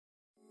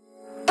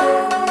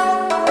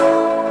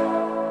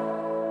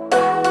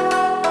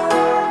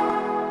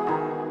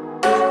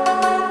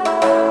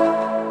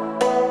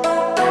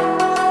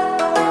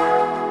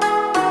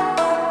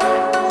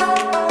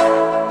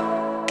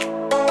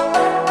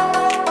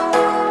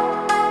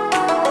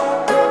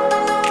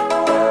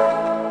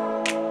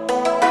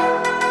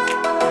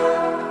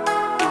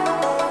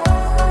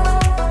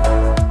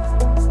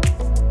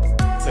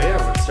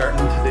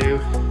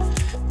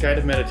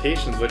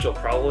meditations, which will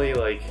probably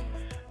like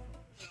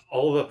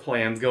all the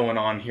plans going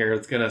on here.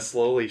 It's going to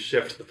slowly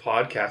shift the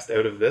podcast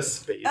out of this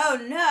space. Oh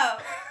no.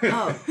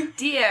 Oh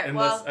dear.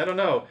 Unless, I don't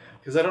know.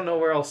 Because I don't know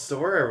where I'll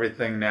store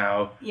everything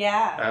now.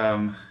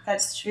 Yeah,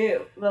 that's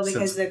true. Well,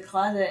 because the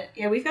closet...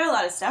 Yeah, we've got a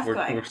lot of stuff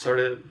going. We're sort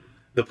of...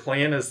 The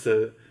plan is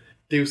to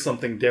do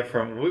something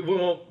different. We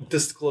won't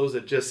disclose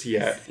it just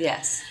yet.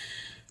 Yes.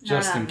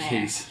 Just in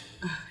case.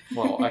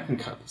 Well, I can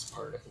cut this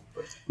part out.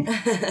 But,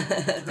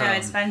 no,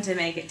 it's fun to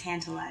make it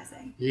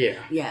tantalizing. Yeah.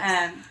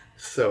 Yes.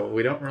 So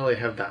we don't really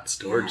have that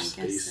storage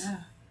space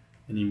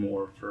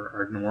anymore for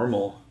our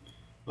normal,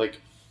 like,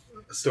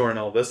 storing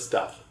all this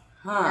stuff.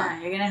 Yeah,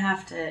 we're gonna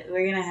have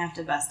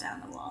to bust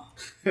down the wall.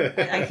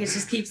 I could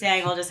just keep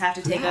saying we'll just have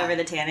to take over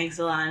the tanning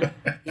salon.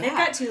 They've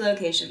got 2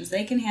 locations.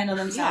 They can handle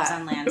themselves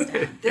on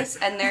Lansdowne. This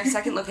and their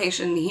second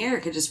location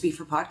here could just be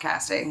for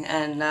podcasting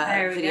and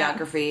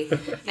videography.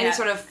 Any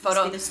sort of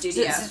photo. Just be the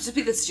studio. Just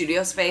be the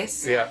studio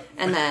space. Yeah.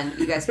 And then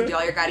you guys can do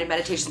all your guided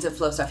meditations and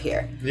flow stuff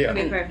here. Yeah.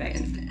 It'd be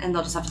perfect. And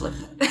they'll just have to live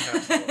with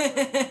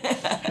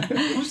it.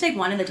 We'll just take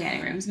one of the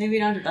tanning rooms. Maybe we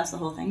don't have to bust the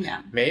whole thing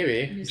down.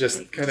 Maybe.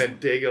 Just kind of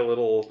dig a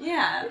little...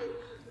 Yeah.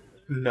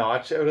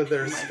 Notch out of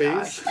their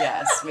space. Gosh,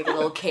 yes, make a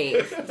little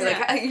cave.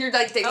 Like, you're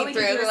like digging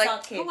through. We're like,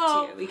 salt cave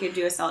hello. too. We could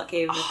do a salt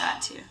cave with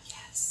that too.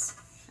 Yes.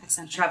 That's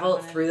travel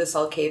through the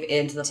salt cave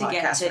into the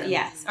podcast room.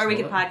 Yes, or we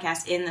could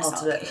podcast in the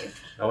salt cave.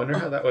 I wonder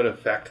how that would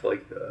affect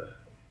like the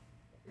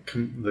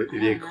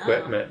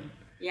equipment.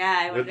 Yeah,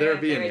 I wonder would there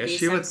if be there an would be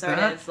issue some with sort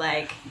that? of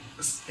like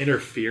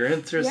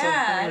Interference or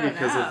something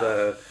because of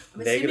the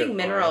I'm negative assuming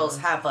minerals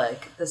ions? have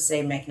like the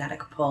same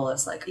magnetic pull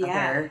as like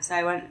other. So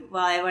I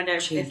wonder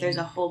if there's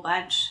a whole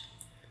bunch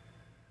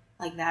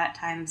like that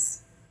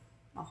times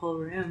a whole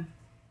room.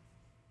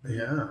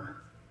 Yeah,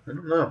 I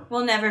don't know.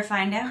 We'll never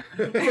find out.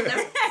 Science,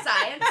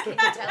 can you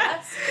tell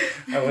us?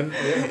 I wouldn't.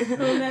 Yeah.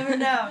 We'll never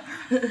know.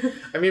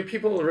 I mean,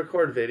 people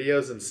record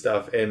videos and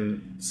stuff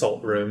in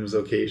salt rooms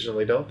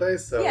occasionally, don't they?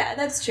 So yeah,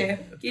 that's true.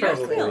 You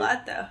don't see a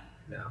lot though.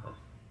 No.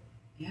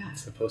 Yeah.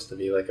 It's supposed to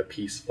be like a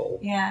peaceful.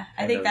 Yeah,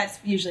 I think that's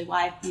usually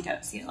why you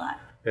don't see a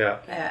lot. Yeah.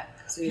 Yeah.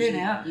 So Who usually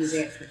knows?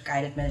 using it for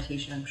guided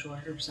meditation, I'm sure,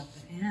 or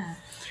something. Yeah.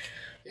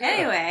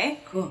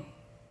 Anyway. Cool.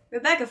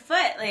 Beka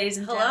Foote, ladies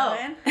and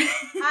gentlemen.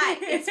 Hi,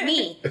 it's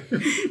me.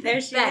 There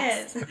she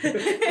Bex. is.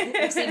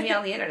 You've seen me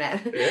on the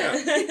internet. Yeah.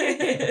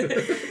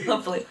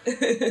 Hopefully.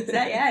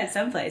 In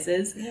some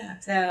places. Yeah.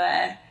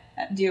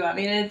 So, do you want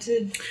me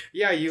to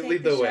Yeah, you take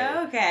lead the way.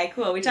 show? Okay,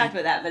 cool. We talked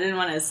about that, but I didn't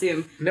want to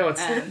assume. No,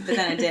 it's but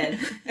then I did.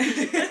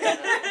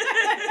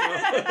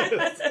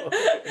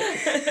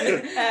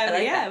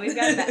 We've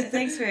got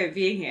thanks for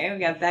being here.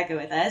 We've got Beka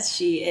with us.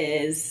 She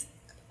is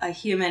a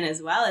human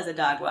as well as a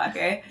dog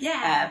walker.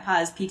 Yeah.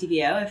 Paws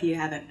Ptbo, if you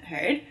haven't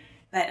heard.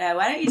 But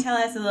why don't you tell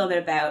us a little bit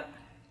about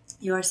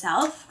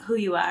yourself, who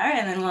you are,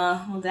 and then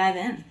we'll dive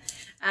in.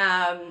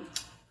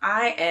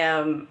 I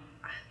am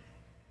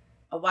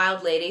a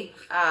wild lady,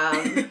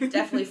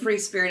 definitely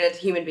free-spirited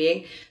human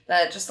being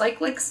that just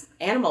likes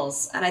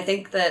animals, and I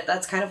think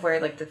that's kind of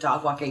where like the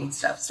dog walking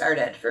stuff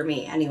started for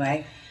me.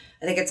 Anyway,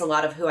 I think it's a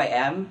lot of who I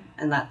am,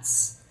 and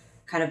that's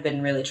kind of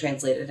been really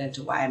translated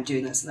into why I'm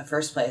doing this in the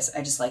first place.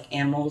 I just like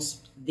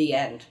animals. The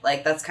end.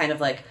 Like that's kind of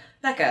like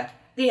Beka,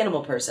 the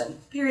animal person.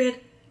 Period.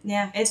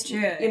 Yeah, it's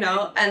true. You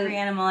know, and every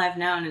animal I've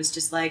known is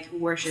just like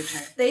worshipped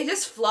her. They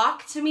just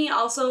flock to me.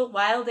 Also,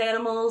 wild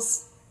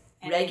animals,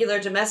 regular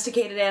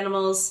domesticated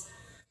animals.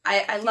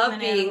 I love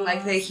being animals.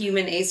 Like the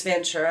human Ace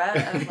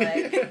Ventura of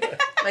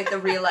like the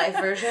real life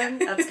version.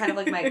 That's kind of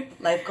like my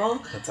life goal.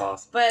 That's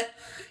awesome. But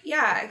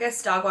yeah, I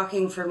guess dog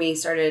walking for me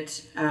started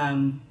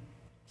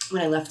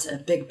when I left a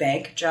big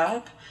bank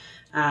job.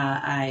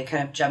 I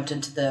kind of jumped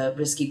into the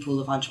risky pool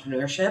of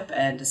entrepreneurship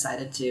and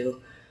decided to,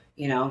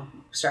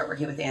 start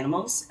working with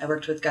animals. I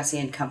worked with Gussie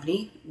and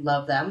Company.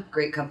 Love them.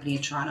 Great company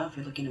in Toronto if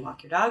you're looking to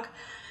walk your dog.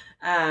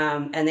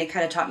 And they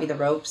kind of taught me the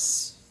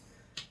ropes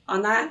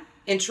on that.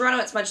 In Toronto,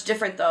 it's much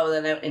different, though,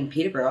 than out in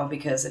Peterborough,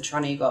 because in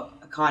Toronto, you go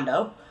up a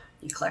condo,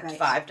 you collect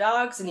 5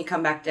 dogs, and you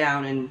come back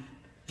down and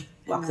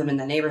walk them in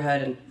the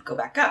neighborhood and go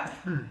back up.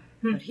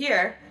 But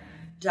here,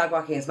 dog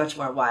walking is much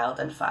more wild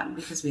and fun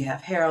because we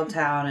have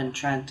Haroldtown and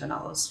Trent and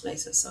all those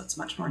places, so it's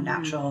much more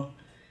natural.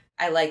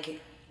 I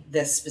like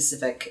this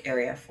specific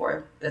area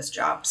for this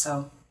job.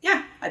 So,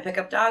 yeah, I pick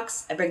up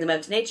dogs, I bring them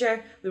out to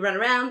nature, we run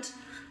around,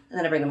 and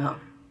then I bring them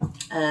home.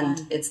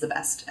 And it's the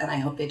best, and I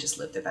hope they just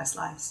live their best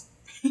lives.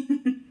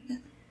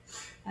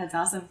 That's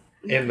awesome.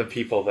 And the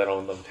people that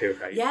own them too,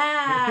 right?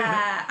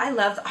 Yeah, I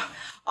love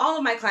all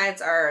of my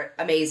clients are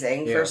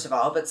amazing, first of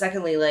all, but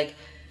secondly, like,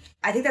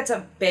 I think that's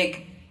a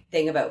big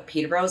thing about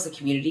Peterborough is the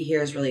community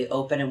here is really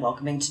open and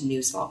welcoming to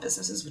new small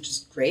businesses, which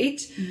is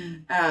great.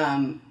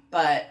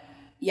 But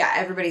yeah,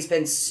 everybody's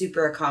been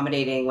super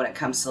accommodating when it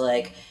comes to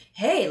like,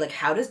 hey, like,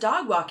 how does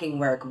dog walking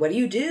work? What do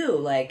you do?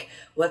 Like,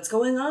 what's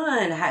going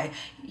on? How,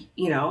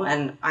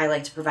 and I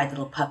like to provide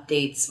little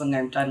Pupdates when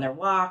they're done their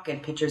walk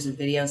and pictures and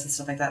videos and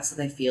stuff like that so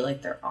they feel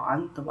like they're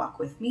on the walk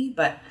with me.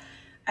 But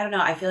I don't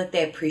know, I feel like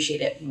they appreciate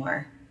it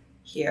more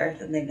here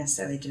than they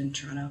necessarily do in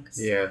Toronto.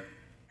 Yeah.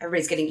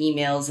 everybody's getting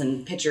emails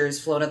and pictures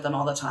flown at them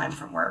all the time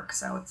from work.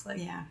 So it's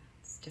like,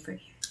 it's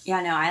different here.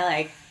 Yeah,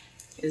 no,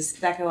 because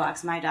Beka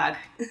walks my dog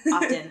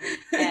often,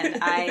 and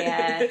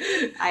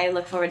I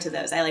look forward to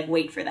those. I like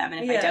wait for them,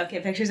 and if I don't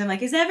get pictures, I'm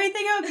like, is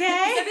everything okay?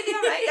 Is everything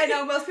all right? I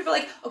know most people are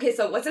like, okay,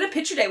 so what's in a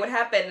picture day? What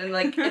happened? And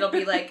like it'll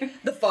be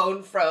like the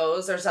phone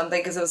froze or something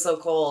because it was so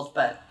cold.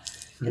 But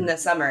in the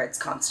summer, it's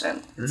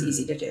constant. It's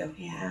easy to do.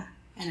 Yeah.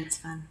 And it's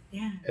fun.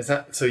 Yeah. Is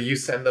that so? You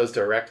send those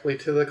directly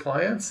to the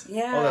clients?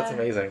 Yeah. Oh, that's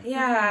amazing.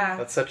 Yeah.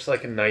 That's such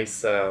like a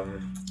nice.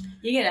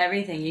 You get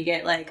everything. You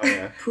get like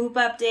poop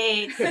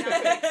updates,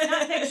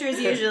 not pictures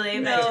usually,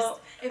 but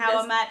just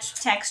how much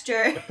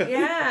texture.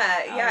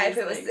 Yeah. If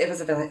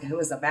it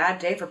was a bad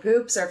day for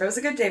poops, or if it was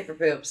a good day for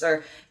poops, or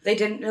if they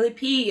didn't really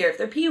pee, or if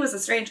their pee was a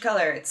strange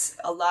color, it's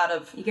a lot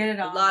of you get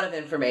it all. A lot of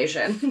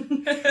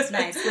information. It's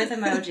nice with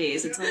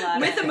emojis. It's a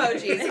lot with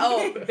emojis.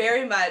 Oh,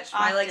 very much. Often.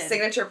 My like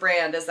signature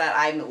brand is that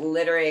I'm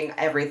littering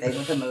everything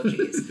with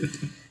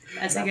emojis.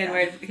 That's a good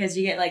word because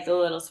you get like the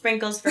little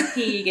sprinkles for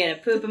pee, you get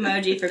a poop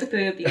emoji for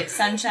poop, you get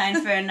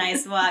sunshine for a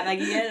nice walk, like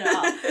you get it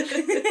all.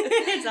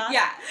 It's awesome.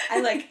 Yeah,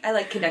 I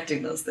like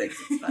connecting those things.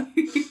 It's fun.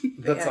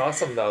 That's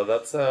awesome though.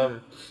 That's I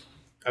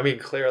mean,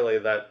 clearly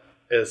that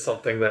is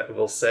something that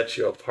will set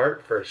you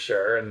apart for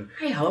sure. And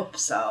I hope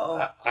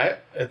so.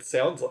 It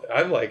sounds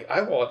like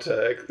I want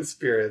to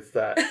experience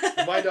that.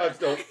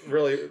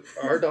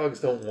 Our dogs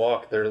don't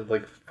walk. They're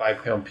like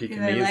 5-pound Pekingese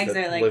their legs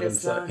that are like live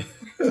this inside.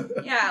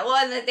 Yeah, well,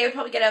 and they would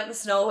probably get out in the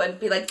snow and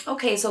be like,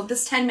 okay, so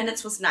this 10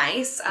 minutes was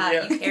nice.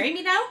 You carry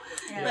me now?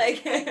 Yeah.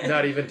 Like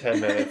Not even 10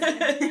 minutes.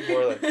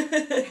 More like,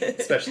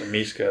 especially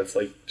Mishka, it's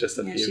like just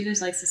a she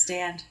just likes to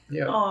stand.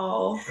 Yeah.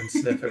 Oh. And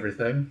sniff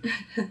everything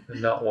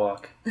and not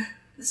walk.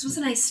 This was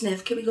a nice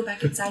sniff. Can we go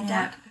back inside,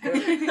 Dad?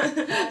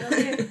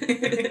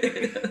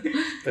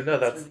 But no,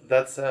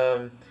 that's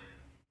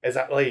is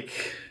that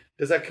like,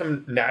 does that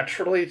come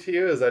naturally to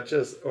you? Is that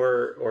just,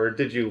 or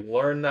did you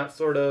learn that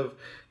sort of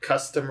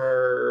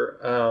customer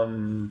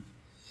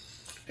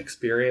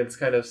experience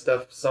kind of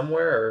stuff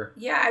somewhere? Or?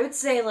 Yeah, I would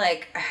say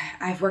like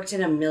I've worked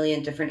in a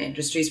million different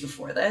industries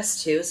before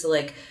this too. So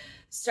like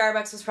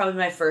Starbucks was probably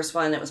my first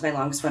one. It was my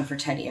longest one for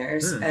 10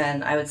 years.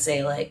 And I would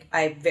say like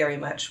I very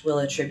much will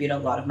attribute a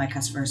lot of my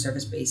customer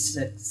service based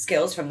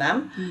skills from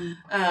them.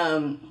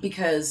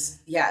 Because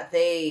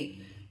they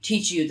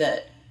teach you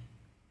that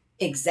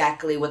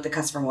exactly what the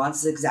customer wants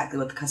is exactly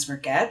what the customer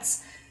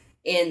gets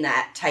in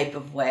that type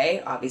of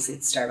way. Obviously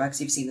it's Starbucks.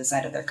 You've seen the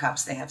side of their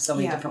cups. They have so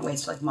many different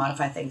ways to like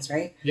modify things,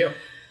 right? Yeah.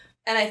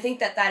 And I think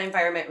that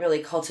environment really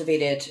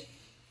cultivated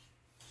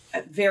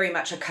very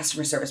much a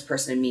customer service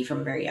person in me from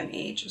a very young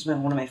age. It was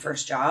one of my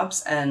first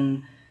jobs.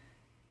 And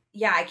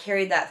I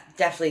carried that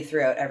definitely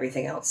throughout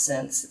everything else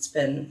since. It's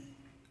been,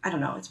 I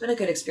don't know, it's been a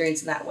good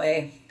experience in that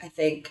way, I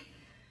think.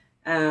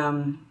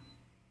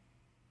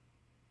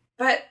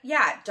 But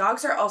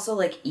dogs are also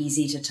like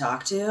easy to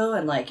talk to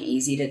and like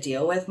easy to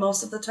deal with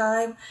most of the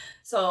time.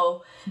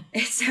 So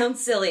it sounds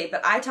silly,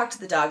 but I talk to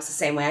the dogs the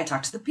same way I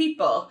talk to the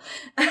people.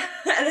 And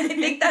I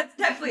think that's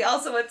definitely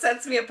also what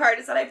sets me apart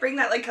is that I bring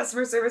that like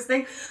customer service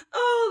thing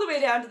all the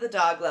way down to the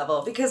dog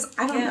level because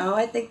I don't know,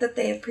 I think that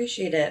they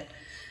appreciate it.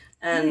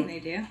 And I think they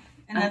do.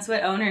 And that's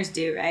what owners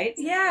do, right?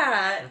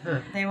 Yeah.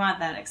 They want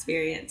that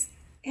experience.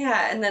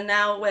 Yeah, and then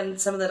now when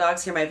some of the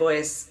dogs hear my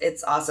voice,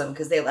 it's awesome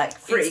because they like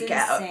freak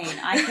out. It's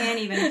insane. I can't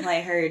even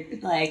play her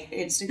like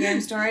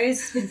Instagram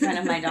stories in front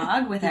of my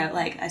dog without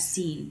like a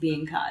scene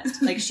being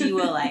caused. Like she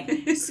will like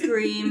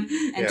scream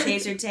and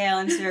chase her tail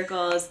in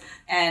circles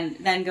and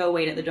then go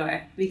wait at the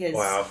door because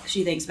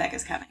she thinks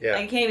Becca's coming. Yeah.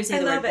 Like I can't even say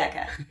the word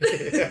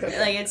Beka.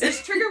 Like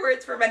there's trigger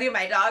words for many of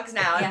my dogs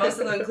now, and most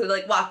of them include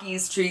like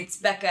walkies, treats,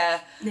 Beka,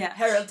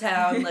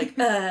 Haroldtown, like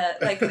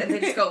and they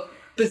just go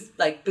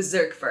like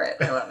berserk for it.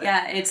 I love it.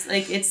 Yeah, it's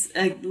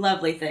a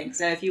lovely thing.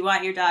 So if you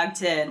want your dog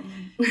to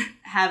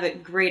have a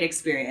great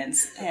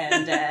experience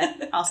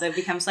and also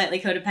become slightly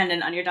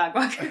codependent on your dog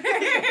walker.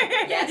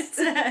 Yes,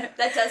 that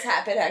does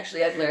happen.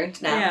 Actually, I've learned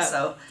now. Yeah.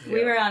 So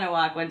we were on a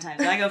walk one time.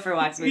 So I go for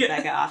walks with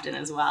Beka often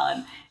as well,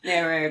 and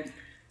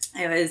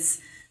it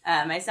was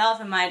myself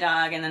and my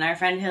dog, and then our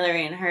friend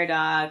Hillary and her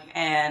dog,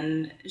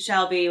 and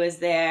Shelby was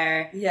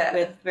there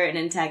with Burton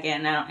and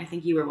Tekken. I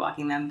think you were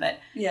walking them, but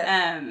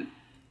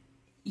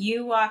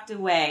you walked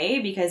away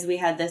because we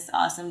had this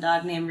awesome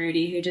dog named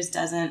Rudy who just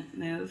doesn't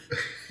move.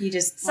 He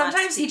just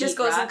sometimes he just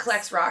goes and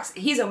collects rocks.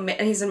 He's an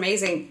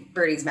amazing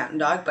Birdie's mountain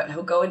dog, but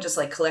he'll go and just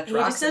like collect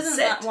rocks. He just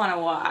doesn't want to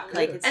walk.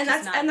 Like it's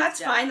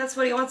that's fine. That's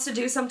what he wants to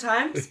do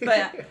sometimes.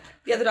 But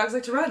the other dogs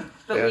like to run.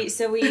 But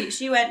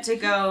she went to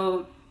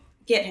go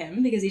get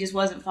him because he just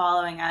wasn't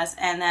following us,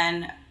 and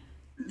then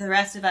the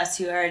rest of us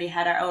who already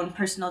had our own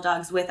personal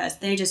dogs with us,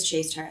 they just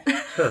chased her.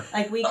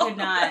 Like we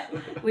couldn't,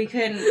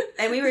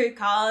 and we were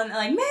calling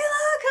like,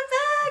 Mela, come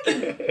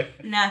back!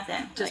 And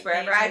nothing. Just like,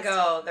 wherever I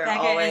go, they're Becca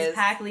always is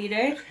pack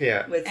leader.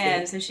 Yeah. With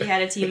and so she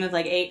had a team of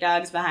like 8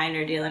 dogs behind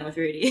her dealing with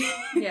Rudy.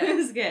 Yeah. It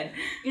was good.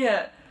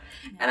 Yeah.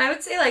 And I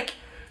would say like,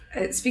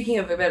 speaking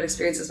of about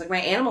experiences, like my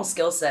animal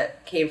skill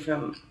set came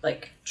from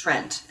like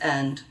Trent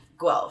and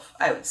Guelph,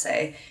 I would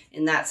say,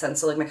 in that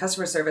sense. So like my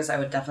customer service, I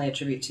would definitely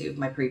attribute to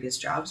my previous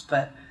jobs,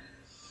 but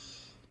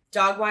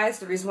dog wise,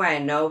 the reason why I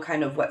know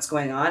kind of what's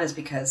going on is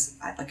because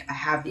I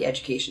have the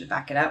education to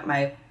back it up.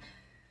 My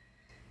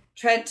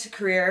Trent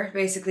career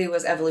basically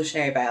was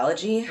evolutionary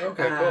biology.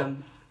 Okay, cool.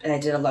 And I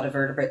did a lot of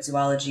vertebrate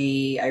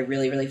zoology. I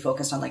really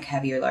focused on like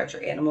heavier,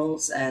 larger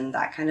animals and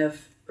that kind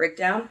of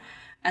breakdown.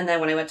 And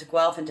then when I went to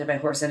Guelph and did my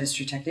horse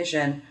industry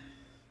technician,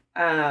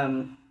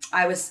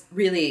 I was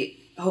really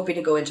hoping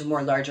to go into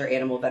more larger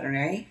animal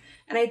veterinary.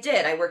 And I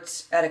did. I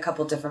worked at a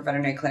couple different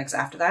veterinary clinics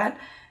after that.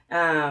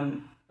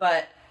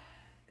 But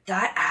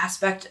that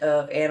aspect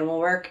of animal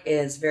work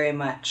is very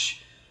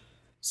much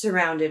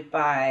surrounded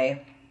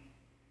by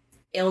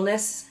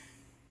illness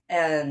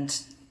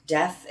and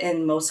death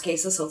in most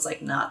cases. So it's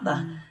like not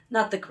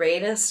the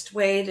greatest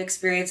way to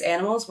experience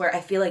animals, where I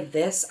feel like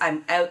this,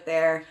 I'm out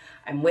there,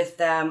 I'm with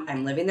them,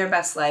 I'm living their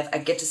best life. I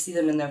get to see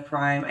them in their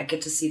prime. I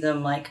get to see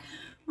them like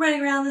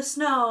running around the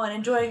snow and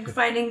enjoying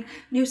finding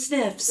new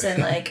sniffs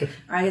and like,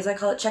 or as I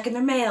call it, checking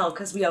their mail,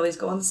 because we always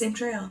go on the same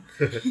trail,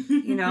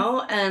 you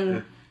know?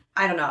 And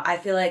I don't know. I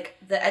feel like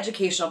the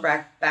educational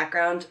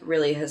background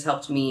really has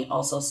helped me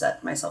also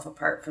set myself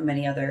apart from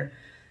many other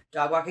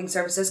dog walking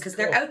services, because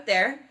they're out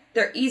there.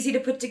 They're easy to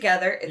put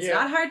together. It's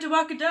not hard to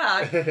walk a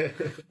dog,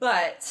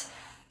 but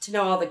to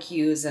know all the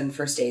cues and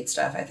first aid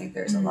stuff, I think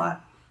there's a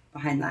lot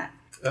behind that.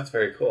 That's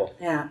very cool.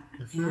 Yeah.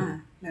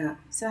 Yeah.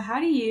 So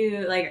how do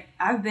you, like,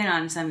 I've been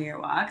on some of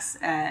your walks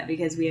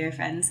because we are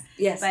friends.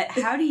 Yes. But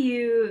how do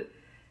you,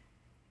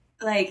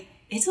 like,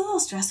 it's a little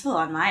stressful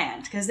on my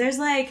end, because there's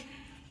like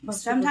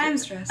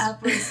sometimes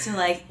upwards to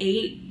like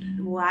 8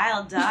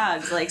 wild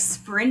dogs like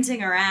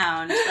sprinting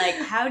around. Like,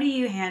 how do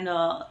you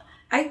handle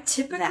I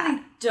typically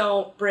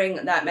don't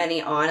bring that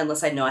many on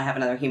unless I know I have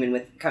another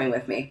human coming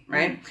with me,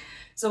 right? Mm-hmm.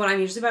 So when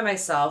I'm usually by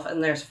myself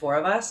and there's 4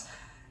 of us,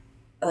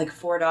 like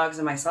 4 dogs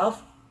and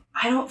myself,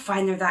 I don't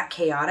find they're that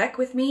chaotic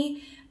with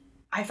me.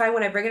 I find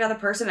when I bring another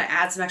person and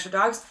add some extra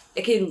dogs,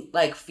 it can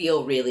like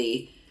feel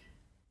really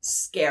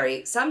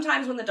scary.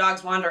 Sometimes when the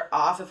dogs wander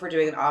off, if we're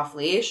doing an off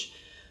leash,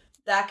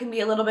 that can be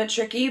a little bit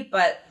tricky,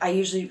 but I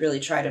usually really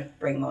try to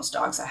bring most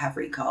dogs that have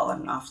recall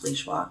on an off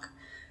leash walk.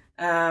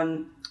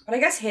 But I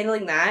guess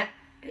handling that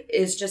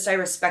is just, I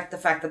respect the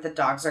fact that the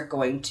dogs are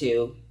going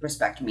to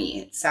respect me.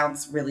 It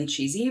sounds really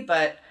cheesy,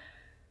 but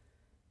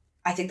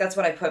I think that's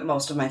what I put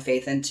most of my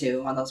faith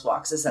into on those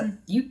walks, is that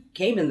you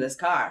came in this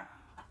car.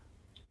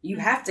 You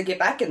have to get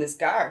back in this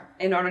car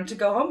in order to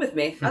go home with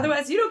me.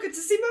 Otherwise, you don't get to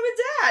see mom and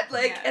dad.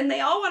 Like, and they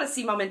all want to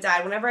see mom and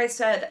dad. Whenever I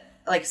said,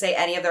 like, say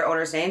any of their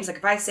owners' names, like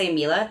if I say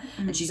Mila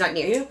and she's not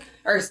near you,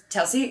 or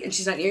Telsey and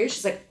she's not near you,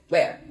 she's like,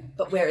 where?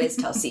 But where is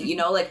Telsey? You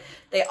know, like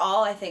they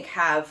all, I think,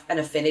 have an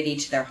affinity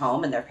to their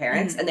home and their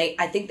parents. And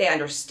I think they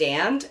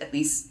understand, at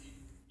least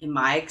in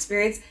my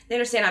experience, they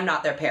understand I'm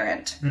not their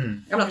parent.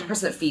 I'm not the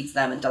person that feeds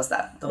them and does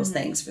those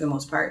things for the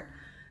most part.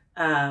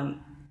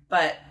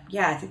 But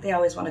yeah, I think they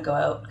always want to go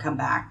out and come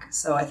back.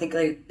 So I think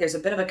like there's a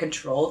bit of a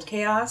controlled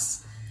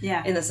chaos.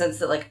 Yeah. In the sense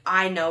that like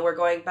I know we're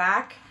going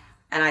back,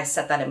 and I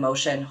set that in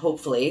motion,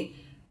 hopefully,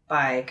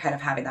 by kind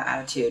of having that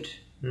attitude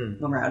when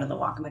we're out on the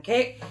walk. I'm like,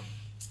 hey,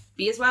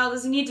 be as wild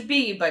as you need to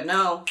be, but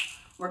no,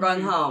 we're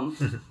going home,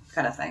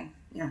 kind of thing.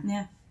 Yeah.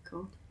 Yeah.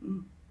 Cool.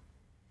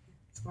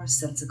 It's more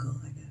sensical,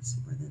 I guess,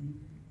 more than...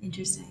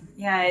 Interesting.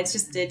 Yeah,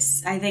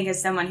 it's I think as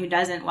someone who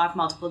doesn't walk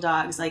multiple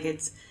dogs, like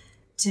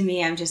to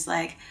me, I'm just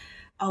like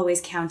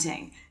always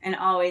counting and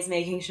always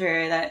making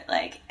sure that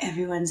like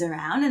everyone's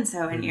around. And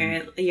so when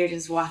you're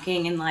just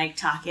walking and like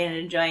talking and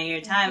enjoying your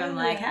time, I'm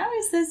like, how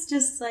is this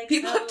just like...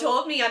 People have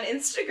told me on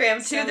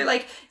Instagram too, they're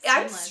like,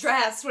 I'm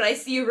stressed when I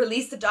see you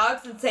release the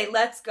dogs and say,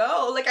 let's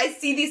go. Like I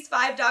see these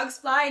 5 dogs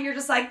fly and you're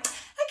just like,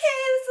 okay,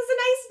 this is a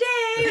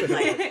nice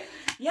day. Like,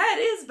 yeah,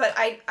 it is. But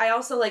I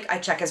also like, I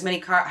check as many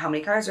how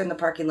many cars are in the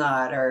parking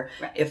lot, or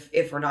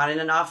if we're not in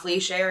an off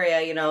leash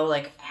area, you know,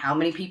 like how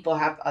many people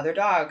have other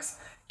dogs.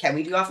 Can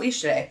we do off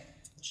leash today?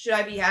 Should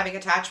I be having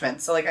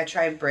attachments? So like I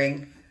try and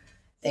bring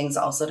things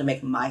also to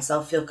make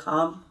myself feel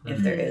calm if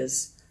there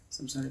is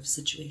some sort of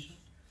situation.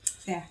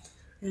 Yeah.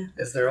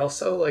 Is there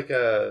also like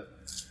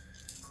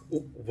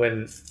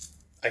when,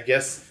 I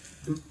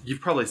guess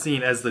you've probably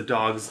seen as the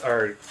dogs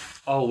are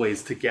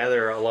always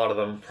together, a lot of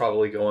them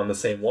probably go on the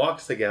same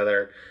walks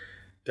together.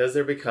 Does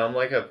there become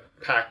like a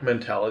pack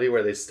mentality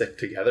where they stick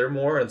together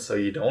more, and so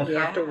you don't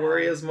have to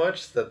worry as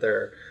much that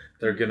they're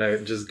gonna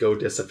just go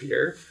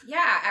disappear?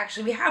 Yeah,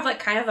 actually, we have like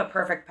kind of a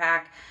perfect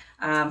pack.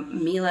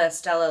 Mila,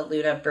 Stella,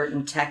 Luna, Bert,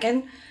 and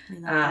Tekken.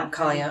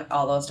 Calling out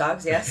all those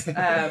dogs, yes. But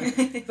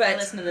I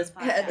listen to this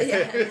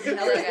podcast.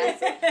 Hello,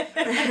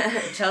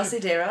 guys. Chelsea,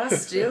 Dayros,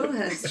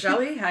 Stu,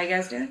 Shelby, how you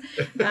guys doing?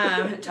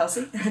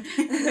 Chelsea.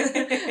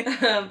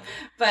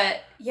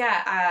 But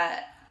yeah,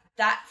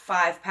 that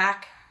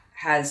 5-pack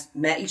has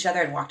met each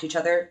other and walked each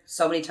other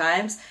so many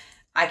times.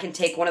 I can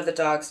take one of the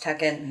dogs,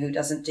 Tekken, who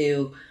doesn't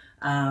do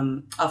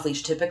off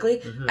leash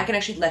typically. I can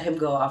actually let him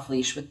go off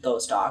leash with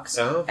those dogs,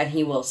 and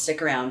he will stick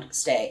around,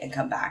 stay, and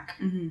come back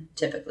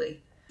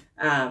typically.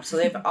 So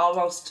they've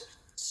almost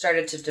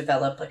started to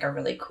develop like a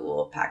really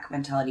cool pack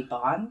mentality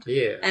bond.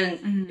 Yeah.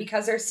 And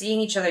because they're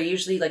seeing each other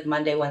usually like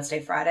Monday,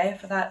 Wednesday, Friday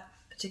for that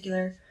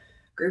particular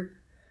group.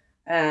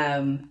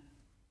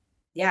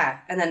 Yeah.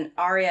 And then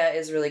Aria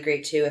is really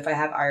great too. If I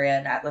have Aria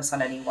and Atlas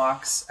on any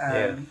walks,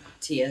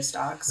 Tia's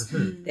dogs,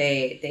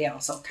 they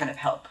also kind of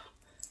help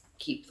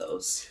keep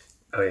those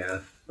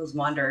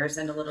wanderers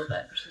in a little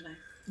bit, which is nice.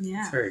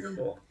 Yeah. It's very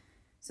cool.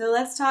 So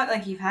let's talk,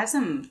 like, you've had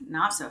some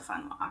not so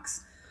fun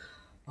walks.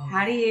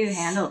 How do you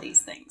handle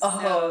these things?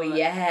 Oh,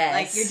 yes.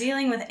 Like, you're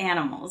dealing with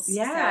animals.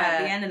 Yeah. So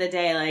at the end of the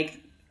day,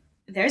 like,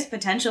 there's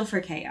potential for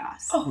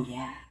chaos. Oh,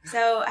 yeah.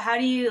 So how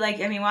do you, like,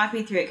 I mean, walk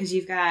me through it, because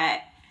you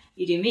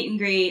do meet and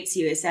greets,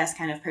 you assess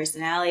kind of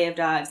personality of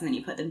dogs, and then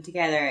you put them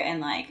together, and,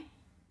 like,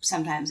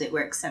 sometimes it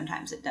works,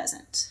 sometimes it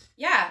doesn't.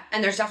 Yeah,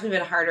 and there's definitely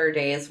been harder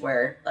days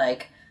where,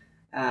 like,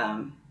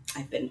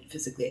 I've been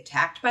physically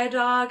attacked by a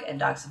dog, and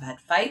dogs have had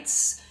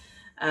fights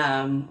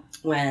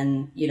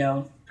when, you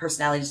know,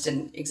 personalities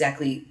didn't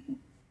exactly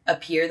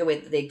appear the way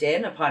that they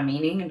did upon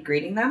meeting and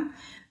greeting them.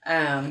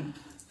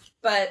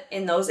 But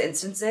in those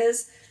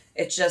instances,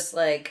 it's just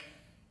like,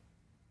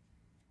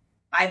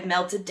 I've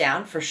melted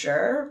down for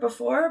sure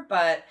before,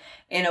 but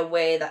in a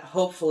way that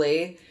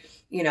hopefully,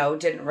 you know,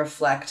 didn't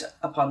reflect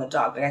upon the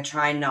dog. Like, I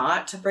try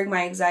not to bring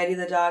my anxiety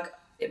to the dog.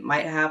 It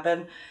might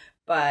happen,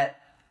 but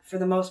for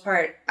the most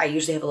part, I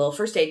usually have a little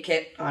first aid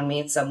kit on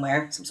me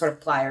somewhere, some sort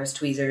of pliers,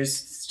 tweezers,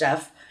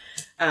 stuff.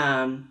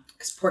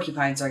 Because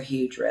porcupines are a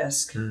huge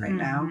risk right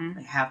now.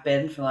 They have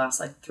been for the last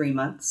like 3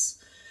 months.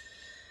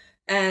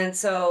 And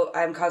so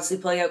I'm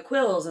constantly pulling out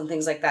quills and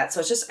things like that. So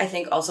it's just, I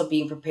think, also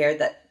being prepared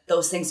that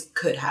those things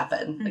could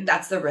happen. Like,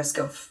 that's the risk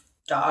of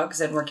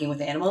dogs and working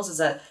with animals, is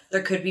that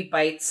there could be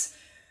bites.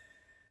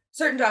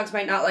 Certain dogs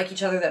might not like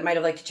each other that might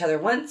have liked each other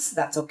once.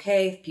 That's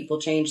okay. People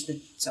change,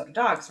 so do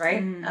dogs,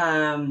 right?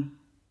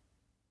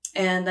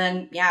 And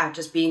then, yeah,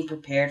 just being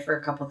prepared for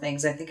a couple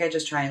things. I think I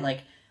just try and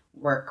like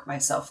work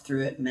myself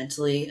through it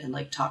mentally and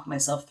like talk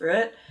myself through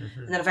it.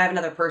 And then if I have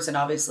another person,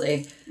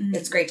 obviously,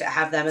 it's great to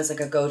have them as like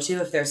a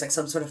go-to if there's like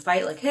some sort of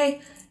fight, like,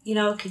 hey, you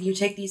know, can you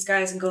take these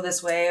guys and go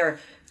this way? Or,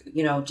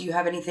 you know, do you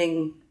have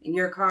anything in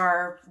your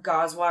car,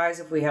 gauze-wise,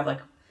 if we have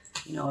like,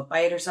 you know, a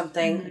bite or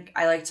something? Like,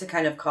 I like to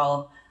kind of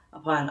call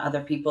upon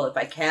other people if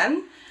I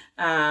can.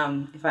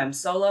 If I'm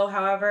solo,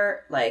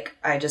 however, like,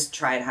 I just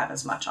try and have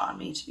as much on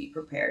me to be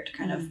prepared to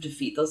kind of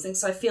defeat those things.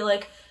 So I feel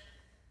like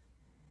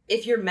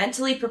if you're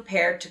mentally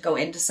prepared to go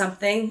into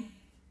something,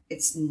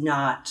 it's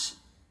not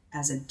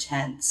as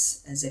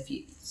intense as if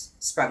you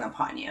sprung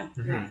upon you.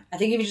 I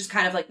think if you just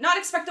kind of like not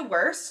expect the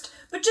worst,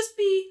 but just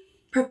be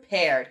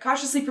prepared,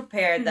 cautiously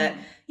prepared that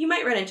you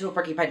might run into a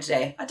porcupine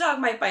today. A dog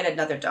might bite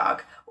another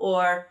dog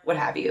or what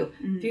have you.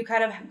 If you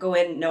kind of go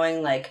in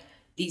knowing like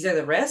these are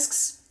the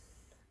risks,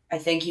 I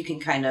think you can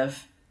kind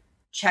of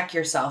check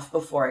yourself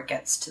before it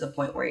gets to the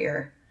point where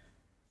you're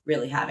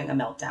really having a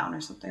meltdown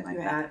or something like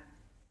that.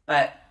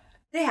 But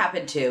they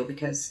happen too,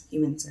 because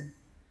humans are.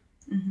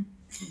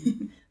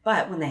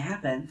 But when they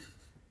happen,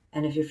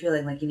 and if you're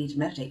feeling like you need to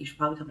meditate, you should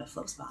probably come to a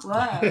flow spot.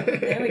 Whoa,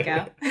 there we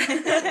go.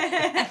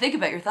 And think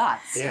about your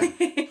thoughts. Yeah.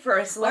 For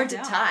a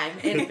selected time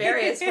in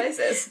various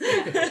places.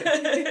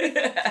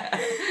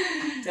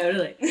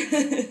 Totally.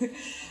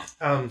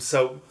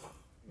 So,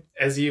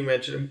 as you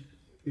mentioned,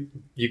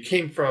 you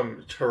came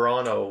from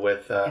Toronto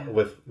with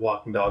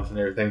walking dogs and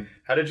everything.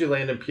 How did you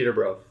land in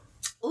Peterborough?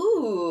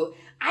 Ooh,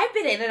 I've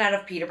been in and out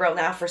of Peterborough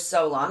now for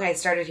so long. I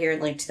started here in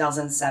like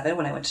 2007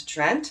 when I went to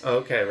Trent.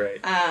 Okay, right.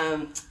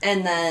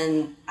 And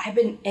then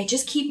I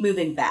just keep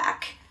moving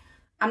back.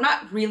 I'm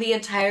not really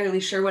entirely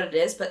sure what it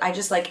is, but I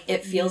just like,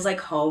 it feels like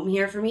home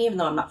here for me, even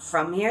though I'm not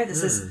from here.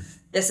 This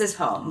is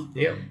home.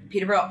 Yeah.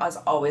 Peterborough has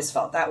always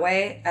felt that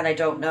way. And I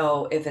don't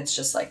know if it's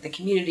just like the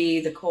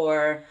community, the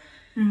core,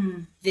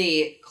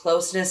 the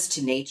closeness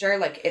to nature.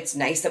 Like, it's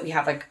nice that we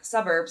have like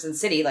suburbs and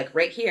city like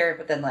right here,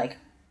 but then like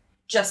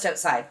just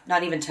outside,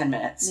 not even 10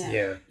 minutes.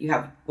 Yeah. You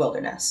have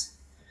wilderness.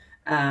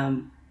 So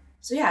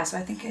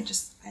I think I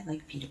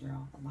like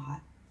Peterborough a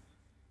lot.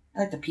 I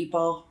like the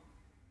people.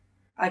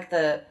 I like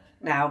the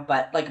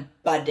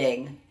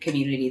budding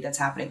community that's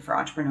happening for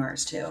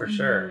entrepreneurs too. For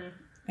sure.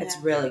 It's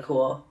really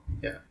cool.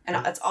 Yeah.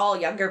 And it's all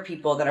younger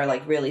people that are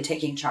like really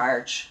taking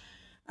charge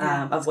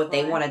of what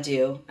they want to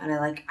do. And I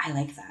like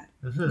that.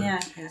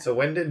 Yeah. So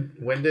when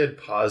did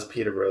Paws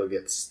Ptbo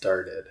get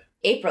started?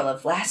 April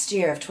of last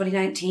year of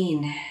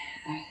 2019.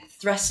 I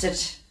thrust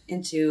it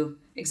into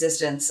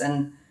existence,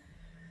 and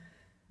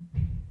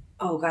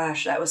oh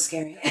gosh, that was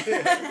scary. I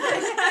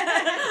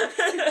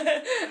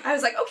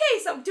was like,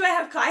 okay, so do I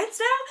have clients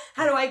now?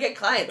 How do I get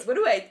clients?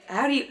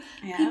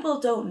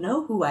 People don't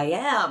know who I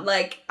am.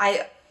 Like,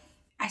 I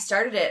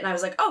started it and I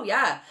was like, oh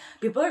yeah,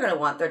 people are going to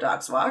want their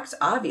dogs walked,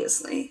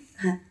 obviously.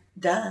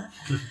 Duh.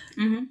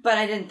 But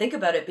I didn't think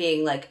about it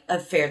being like a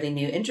fairly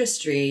new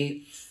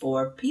industry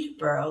for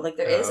Peterborough. Like,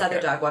 there is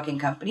other dog walking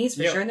companies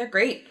for sure, and they're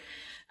great.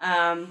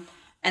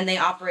 And they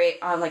operate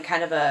on like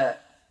kind of a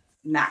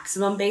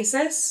maximum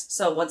basis.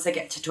 So once they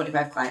get to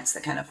 25 clients,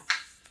 they kind of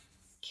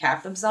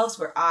cap themselves,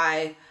 where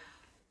I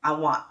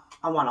want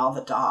I want all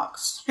the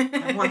dogs.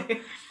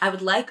 I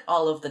would like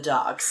all of the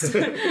dogs.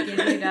 Give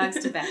your dogs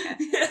to Beka.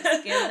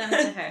 Just give them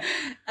to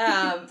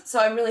her. So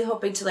I'm really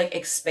hoping to like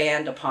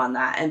expand upon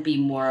that and be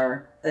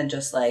more than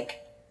just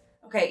like,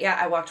 okay, yeah,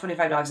 I walk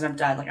 25 dogs and I'm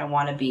done. Like I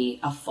want to be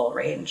a full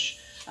range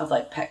of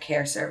like pet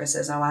care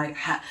services. I want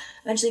to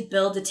eventually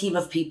build a team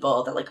of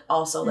people that like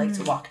also like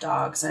to walk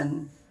dogs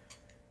and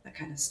that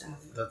kind of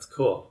stuff. That's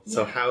cool.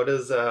 So how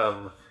does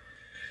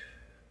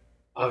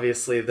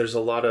obviously there's a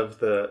lot of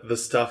the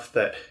stuff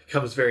that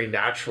comes very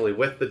naturally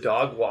with the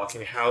dog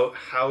walking.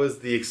 How is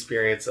the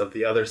experience of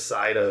the other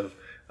side of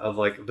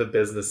like the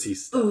businessy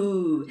stuff?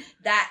 Ooh,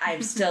 that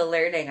I'm still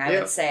learning, I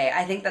would say.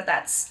 I think that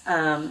that's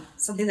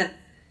something that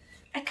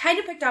I kind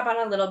of picked up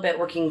on a little bit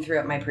working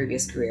throughout my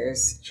previous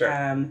careers.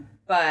 Sure.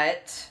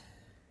 But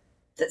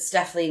that's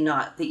definitely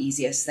not the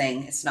easiest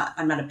thing.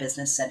 I'm not a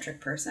business-centric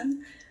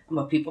person. I'm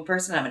a people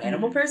person. I'm an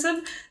animal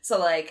person. So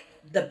like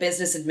the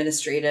business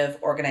administrative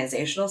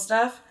organizational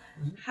stuff,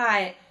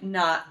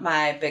 not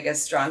my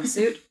biggest strong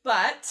suit,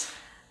 but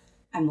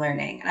I'm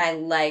learning. And I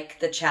like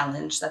the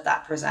challenge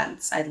that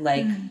presents. I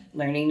like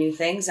learning new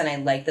things. And I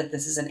like that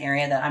this is an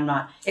area that I'm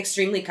not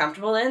extremely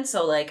comfortable in.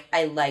 So like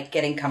I like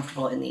getting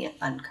comfortable in the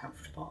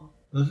uncomfortable.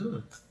 Mm-hmm.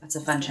 That's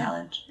a fun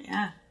challenge.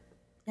 Yeah.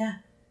 Yeah.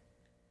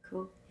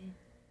 Cool.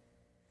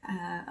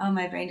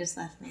 My brain just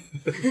left me.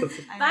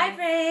 Bye,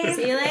 brain.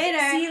 See you later.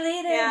 See you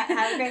later. Yeah,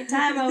 have a great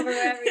time over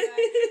wherever you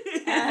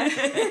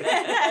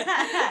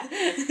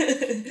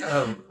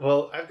are.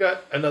 Well, I've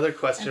got another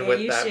question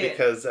with that shoot.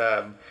 because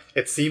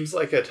it seems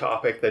like a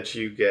topic that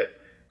you get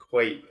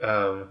quite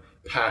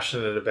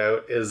passionate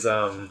about is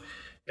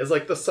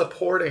like the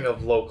supporting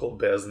of local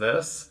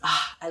business.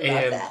 I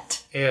love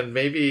that. And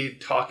maybe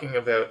talking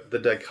about the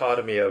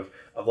dichotomy of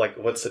like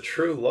what's a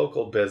true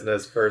local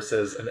business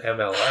versus an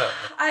MLM.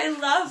 I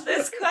love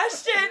this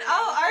question.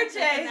 Oh,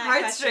 RJ,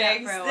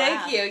 heartstrings.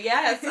 Thank you.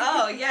 Yes.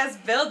 Oh, yes.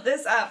 Build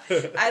this up.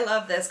 I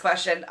love this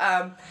question.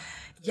 So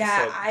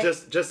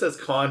just as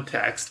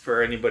context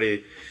for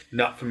anybody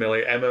not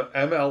familiar,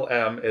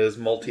 MLM is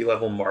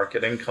multi-level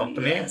marketing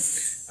company.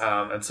 Yes.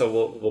 And so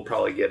we'll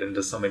probably get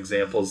into some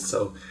examples.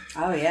 So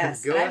oh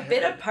yes, I've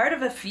been a part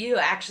of a few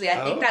actually.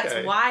 I think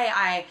that's why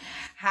I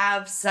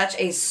have such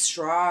a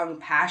strong,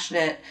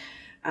 passionate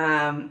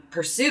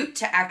pursuit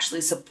to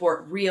actually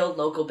support real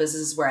local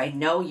businesses where I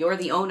know you're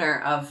the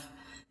owner of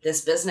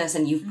this business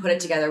and you've put it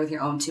together with your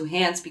own two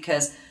hands,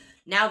 because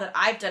now that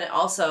I've done it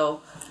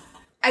also,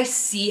 I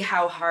see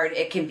how hard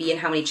it can be and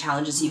how many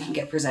challenges you can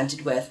get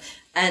presented with.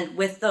 And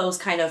with those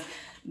kind of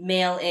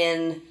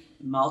mail-in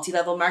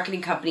multi-level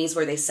marketing companies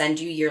where they send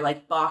you your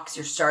like box,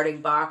 your starting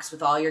box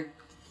with all your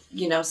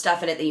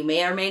stuff in it that you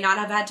may or may not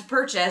have had to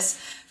purchase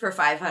for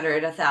 $500,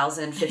 $1,000,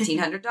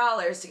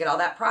 $1,500 to get all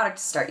that product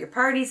to start your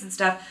parties and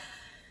stuff.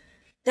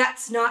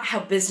 That's not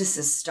how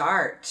businesses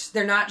start.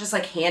 They're not just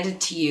like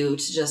handed to you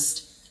to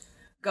just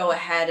go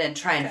ahead and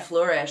try and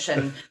flourish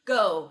and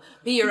go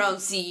be your own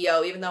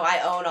CEO, even though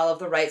I own all of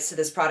the rights to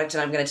this product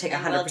and I'm going to take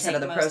 100% of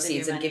the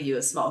proceeds and give you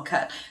a small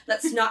cut.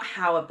 That's not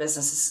how a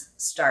business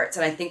starts.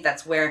 And I think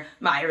that's where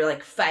my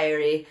like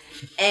fiery,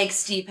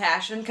 angsty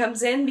passion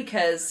comes in,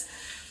 because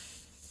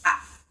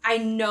I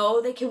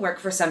know they can work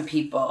for some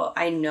people.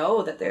 I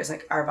know that there's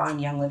like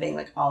Arbonne, Young Living,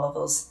 like all of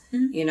those,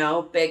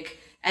 big,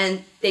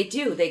 and they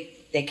do.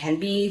 They can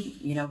be,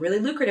 really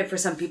lucrative for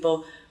some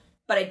people,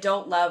 but I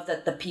don't love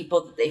that the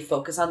people that they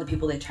focus on, the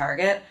people they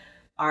target,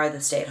 are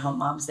the stay-at-home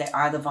moms. They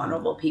are the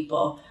vulnerable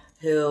people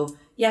who,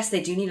 yes,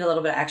 they do need a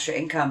little bit of extra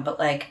income, but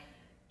like,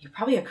 you're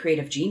probably a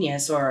creative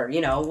genius or,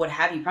 what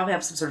have you. You probably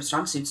have some sort of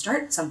strong suit.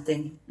 Start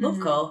something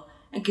local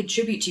and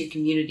contribute to your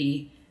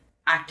community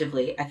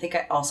actively. I think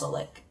I also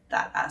like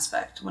that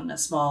aspect when a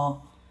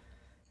small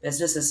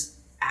business is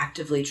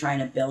actively trying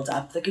to build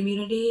up the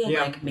community and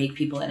like make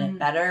people in it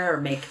better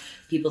or make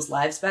people's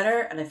lives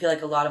better. And I feel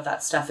like a lot of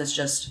that stuff is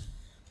just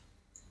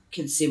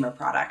consumer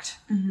product.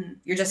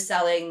 You're just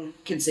selling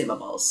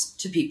consumables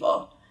to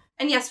people.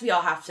 And yes, we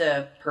all have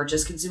to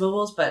purchase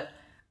consumables, but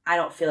I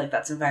don't feel like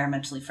that's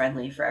environmentally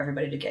friendly for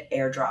everybody to get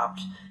airdropped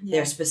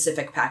their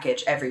specific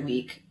package every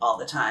week all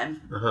the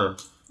time.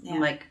 I'm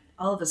like,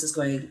 all of this is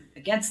going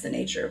against the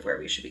nature of where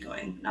we should be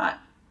going, not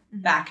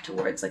back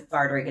towards like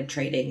bartering and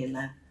trading in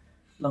the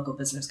local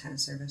business kind of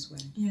service way.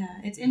 Yeah,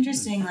 it's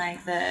interesting,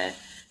 like the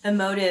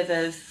motive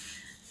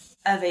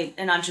of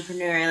an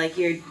entrepreneur, like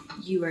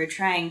you are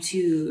trying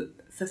to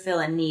fulfill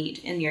a need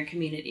in your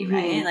community,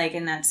 right? Like,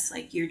 and that's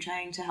like you're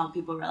trying to help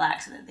people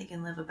relax so that they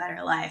can live a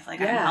better life.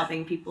 Like I'm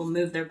helping people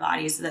move their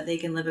bodies so that they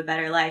can live a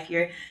better life.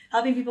 You're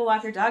helping people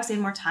walk their dogs, save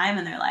more time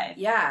in their life.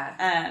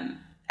 Yeah.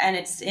 And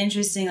it's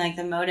interesting, like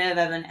the motive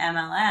of an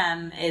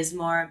MLM is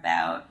more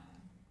about,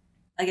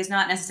 like, it's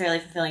not necessarily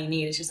fulfilling a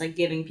need. It's just like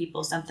giving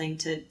people something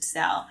to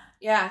sell.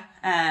 Yeah.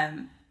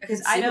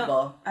 Because I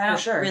don't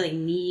sure. really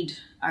need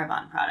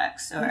Arbonne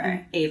products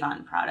or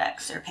Avon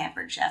products or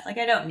Pampered Chef. Like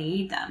I don't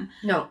need them.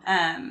 No.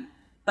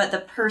 But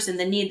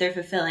the need they're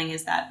fulfilling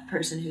is that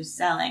person who's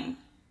selling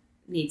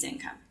needs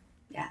income.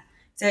 Yeah.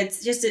 So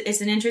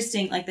it's an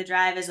interesting, like the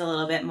drive is a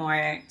little bit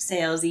more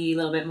salesy, a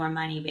little bit more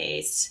money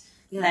based.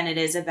 than it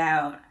is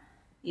about,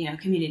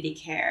 community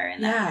care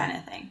and that kind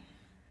of thing.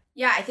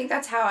 Yeah, I think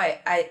that's how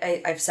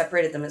I've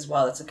separated them as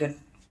well. That's a good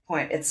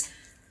point. It's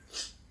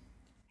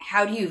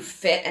how do you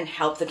fit and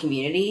help the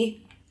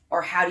community,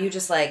 or how do you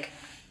just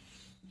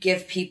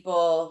give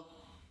people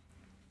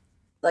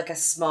a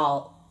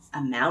small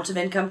amount of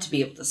income to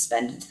be able to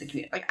spend into the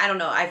community? I don't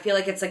know. I feel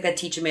like it's the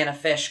teach a man a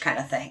fish kind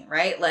of thing,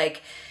 right?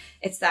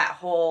 It's that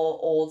whole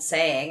old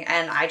saying.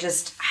 And I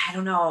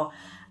don't know.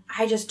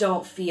 I just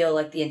don't feel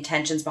like the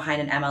intentions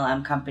behind an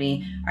MLM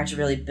company are to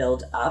really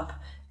build up.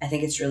 I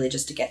think it's really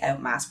just to get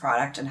out mass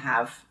product and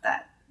have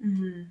that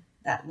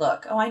that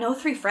look. Oh, I know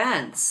 3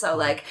 friends. So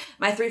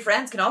my 3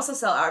 friends can also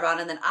sell Arbonne,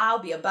 and then I'll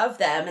be above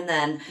them, and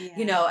then,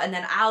 and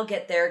then I'll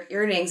get their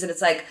earnings. And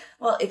it's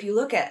well, if you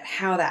look at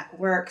how that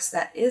works,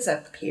 that is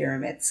a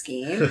pyramid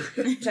scheme,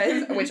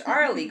 which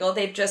are illegal.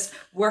 They've just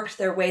worked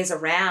their ways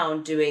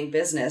around doing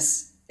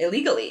business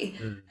illegally.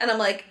 And I'm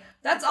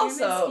that's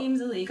pyramid also...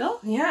 schemes illegal?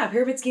 Yeah,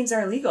 pyramid schemes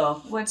are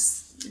illegal.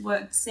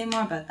 Say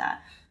more about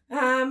that.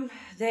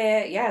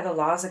 The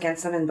laws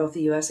against them in both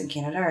the U.S. and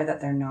Canada are that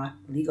they're not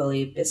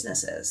legally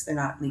businesses. They're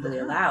not legally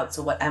allowed.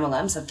 So what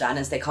MLMs have done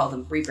is they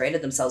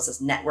rebranded themselves as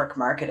network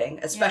marketing,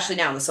 especially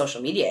now in the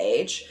social media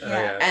age.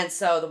 And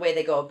so the way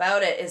they go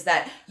about it is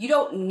that you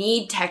don't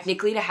need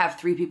technically to have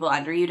 3 people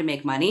under you to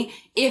make money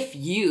if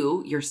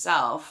you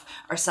yourself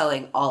are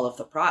selling all of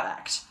the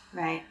product.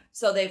 Right.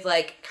 So they've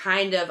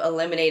kind of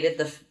eliminated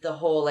the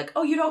whole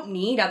oh, you don't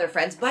need other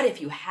friends, but if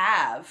you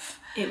have...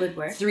 It would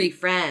work. 3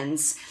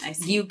 friends,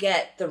 you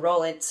get the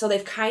role in. So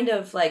they've kind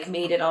of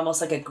made it almost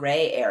like a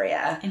gray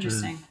area.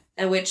 Interesting.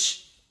 And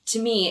which,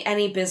 to me,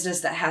 any business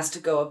that has to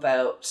go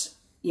about,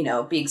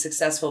 being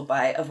successful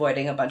by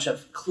avoiding a bunch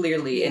of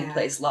clearly in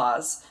place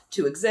laws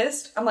to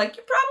exist, I'm you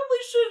probably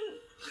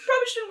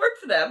shouldn't work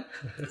for them.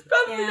 It's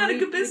probably not a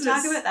good business.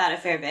 We talk about that a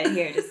fair bit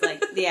here. Just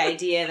the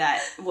idea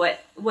that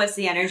what's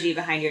the energy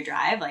behind your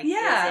drive? Is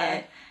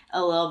it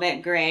a little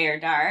bit gray or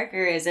dark,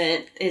 or is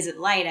it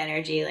light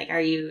energy?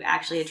 Are you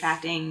actually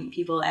attracting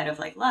people out of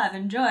love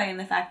and joy, and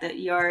the fact that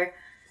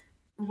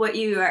what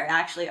you are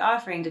actually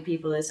offering to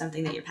people is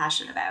something that you're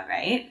passionate about,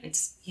 right?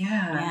 It's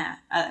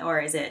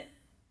or is it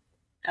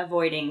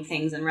avoiding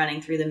things and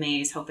running through the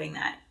maze, hoping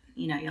that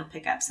you'll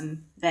pick up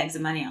some bags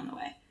of money on the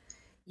way?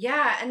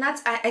 Yeah, and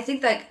I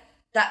think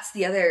that's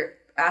the other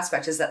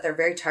aspect, is that they're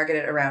very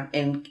targeted around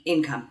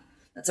income.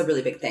 That's a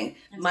really big thing.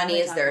 Money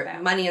is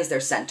their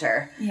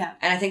center. Yeah.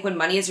 And I think when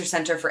money is your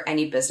center for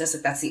any business,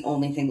 that's the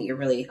only thing that you're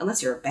really,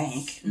 unless you're a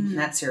bank, and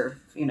that's your,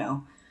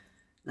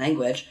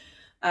 language,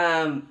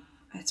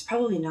 it's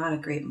probably not a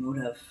great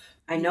motive.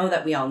 I know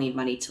that we all need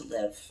money to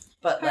live,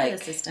 but part of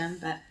the system,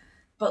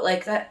 but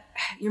that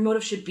your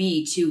motive should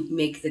be to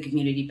make the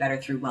community better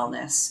through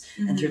wellness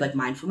and through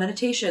mindful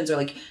meditations,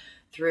 or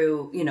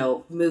through,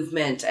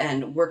 movement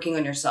and working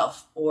on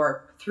yourself,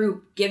 or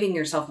through giving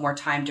yourself more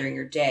time during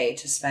your day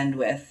to spend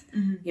with,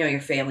 your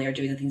family, or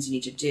doing the things you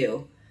need to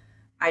do.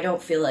 I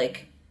don't feel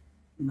like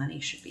money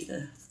should be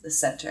the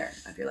center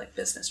of your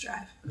business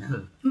drive.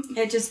 No.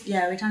 It just, we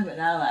talk about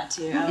that a lot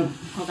too. Oh,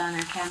 hold on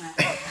our camera.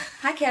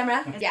 Hi,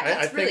 camera.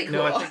 That's really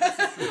cool.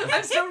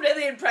 I'm still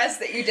really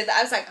impressed that you did that.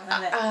 I was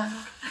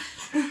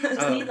we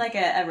just need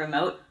a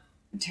remote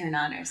turn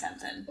on or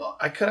something. Well,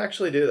 I could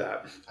actually do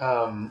that.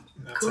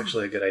 That's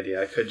actually a good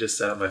idea. I could just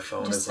set up my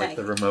phone as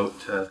the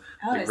remote to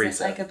is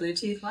reset. it a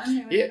Bluetooth one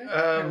or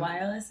whatever? Or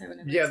wireless or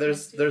whatever? Yeah,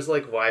 there's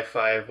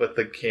Wi-Fi with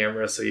the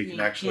camera, so you can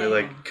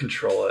actually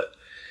control it.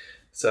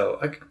 So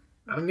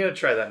I'm gonna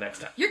try that next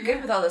time. You're good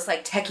with all this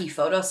techie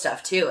photo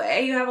stuff too,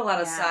 eh? You have a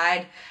lot of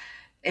side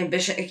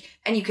ambition,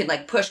 and you can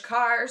push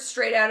cars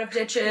straight out of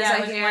ditches.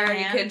 I hear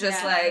you can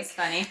just it's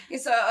funny.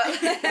 So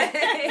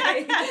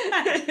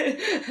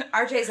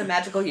RJ's a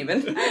magical human.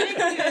 I think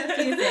I do a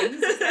few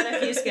things. He's got a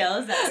few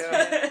skills. That's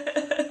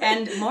true.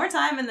 And more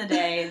time in the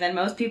day than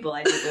most people,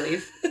 I do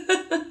believe.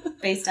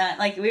 Based on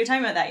we were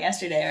talking about that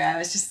yesterday, where I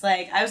was just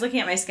I was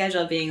looking at my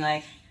schedule, being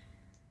I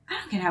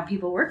don't get how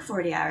people work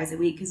 40 hours a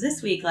week, because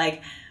this week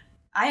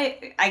I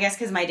guess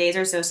because my days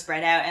are so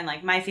spread out, and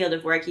my field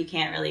of work, you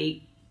can't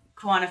really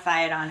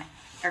qualify it on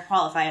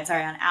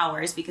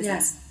hours, because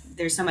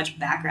there's so much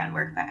background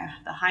work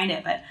behind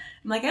it. But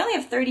I'm I only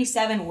have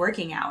 37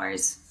 working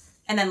hours,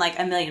 and then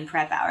a million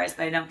prep hours,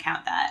 but I don't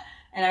count that.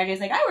 And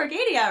RJ's I work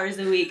 80 hours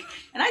a week,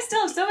 and I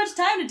still have so much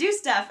time to do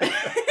stuff.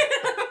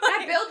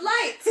 I build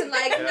lights and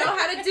know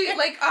how to do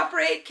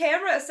operate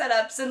camera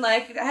setups, and I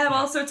have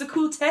all sorts of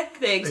cool tech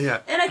things. Yeah.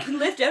 And I can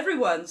lift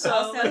everyone. So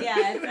also, if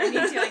I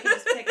need to, I can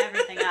just pick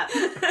everything up.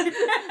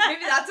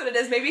 Maybe that's what it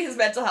is. Maybe his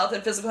mental health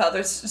and physical health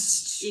are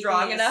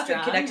strong enough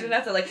and connected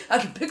enough that I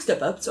can pick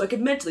stuff up, so I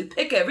can mentally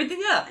pick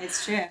everything up.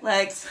 It's true.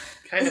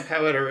 Kind of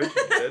how it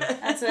originated.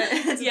 That's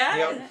what.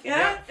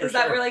 Yeah. Is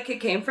that where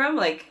it came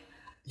from?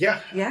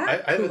 Yeah.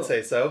 I cool. would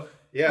say so.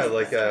 Yeah,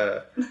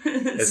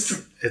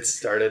 it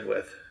started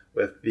with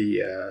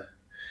the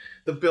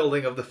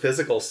building of the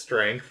physical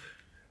strength,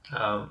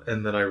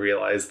 and then I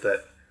realized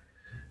that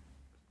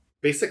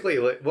basically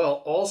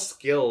all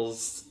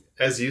skills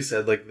as you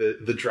said, like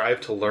the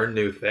drive to learn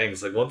new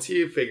things. Like once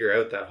you figure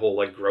out that whole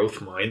like growth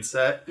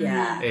mindset,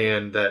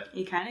 and that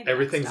you kind of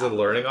everything's a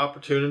learning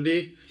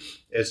opportunity,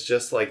 it's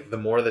just like the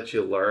more that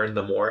you learn,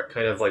 the more it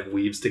kind of like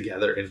weaves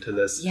together into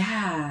this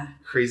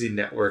crazy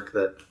network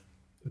that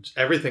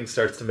everything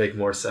starts to make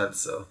more sense.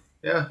 So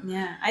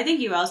yeah, I think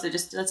you also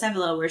just, let's have a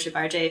little worship,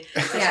 RJ.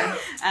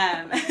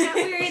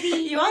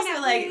 You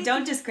also like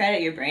don't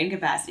discredit your brain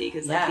capacity,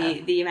 because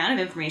like the amount of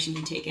information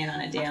you take in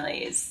on a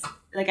daily is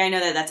like, I know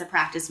that that's a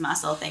practice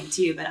muscle thing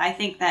too, but I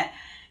think that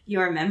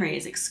your memory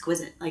is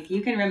exquisite. Like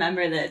you can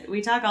remember that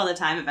we talk all the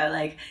time about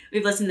like,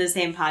 we've listened to the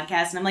same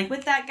podcast and I'm like,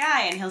 with that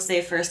guy, and he'll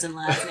say first and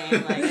last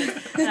name, like,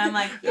 and I'm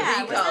like,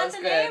 yeah, was that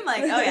the name?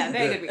 Like, oh yeah,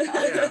 very good recall.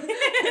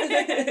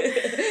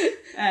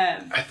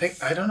 I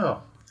think, I don't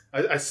know.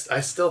 I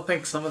still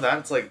think some of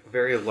that's like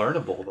very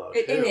learnable though.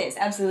 It is,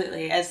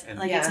 absolutely. It's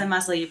a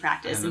muscle you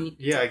practice. And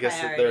I guess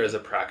there is a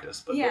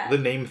practice, but the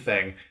name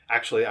thing,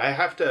 actually, I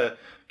have to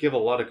give a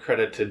lot of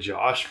credit to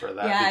Josh for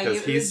that,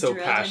 because he's so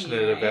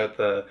passionate about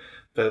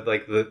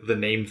the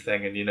name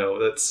thing, and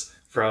that's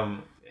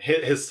from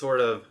his sort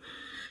of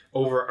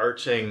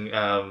overarching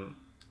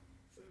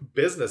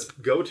business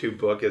go-to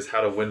book is How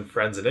to Win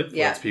Friends and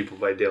Influence People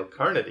by Dale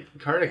Carnegie.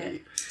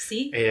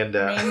 See? And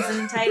names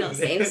and titles.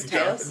 Names,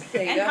 titles.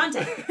 And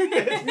content.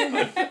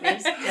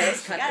 Names,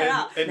 titles, content. Got it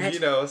all.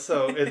 And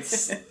so it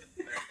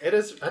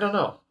is, I don't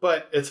know,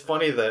 but it's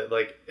funny that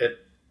like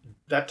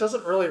that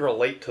doesn't really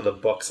relate to the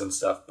books and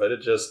stuff, but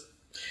it just,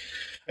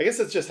 I guess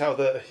it's just how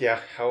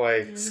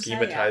I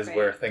schematize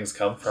where things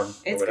come from.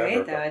 It's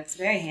great though. It's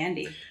very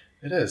handy.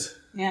 It is.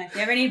 Yeah, if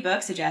you ever need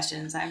book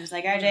suggestions, I'm just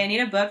like, RJ, I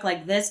need a book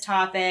like this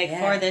topic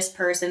for this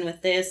person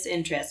with this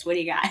interest. What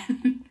do you got?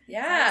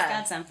 Yeah. It's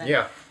got something.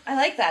 Yeah. I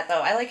like that, though.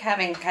 I like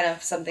having kind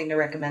of something to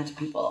recommend to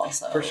people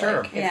also. For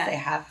sure. Like, if they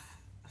have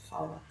a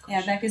follow-up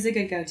question. Yeah, Becca's a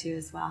good go-to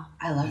as well.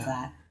 I love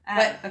that.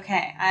 But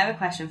okay, I have a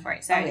question for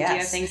you. Sorry, do you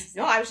have things?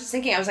 No, I was just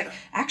thinking, I was like,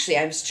 actually,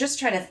 I was just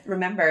trying to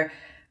remember,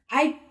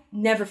 I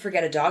never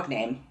forget a dog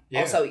name.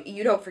 Yeah. Also,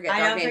 you don't forget dog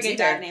names. I don't forget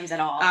dog names at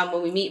all.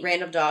 When we meet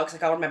random dogs,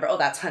 like I'll remember, oh,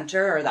 that's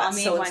Hunter, or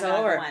that's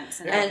so-and-so.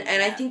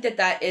 And I think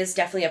that is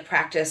definitely a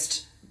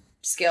practiced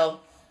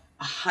skill,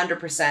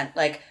 100%.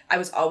 Like, I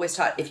was always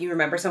taught, if you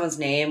remember someone's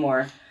name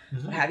or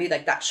what have you,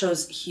 like that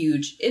shows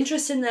huge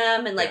interest in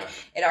them, and like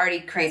it already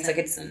creates like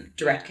a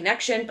direct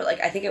connection. But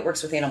like I think it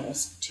works with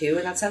animals too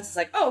in that sense. It's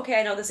like, oh, okay,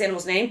 I know this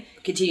animal's name,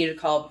 continue to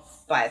call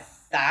by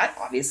that,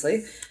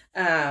 obviously,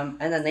 and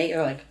then they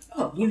are like,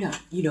 oh, you know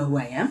who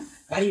I am.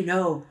 Why do you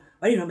know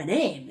my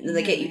name? And then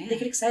they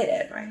get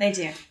excited, right? They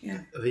do.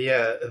 Yeah.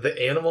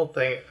 The animal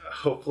thing,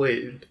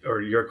 hopefully, or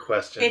your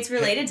question. It's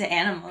related to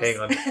animals. Hang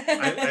on.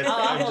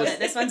 I'll hold it.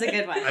 This one's a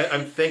good one.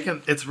 I'm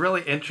thinking it's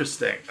really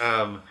interesting.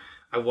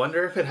 I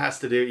wonder if it has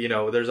to do,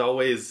 there's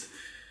always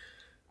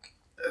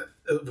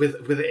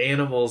with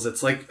animals,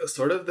 it's like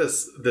sort of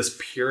this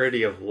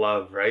purity of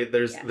love, right?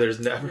 There's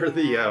never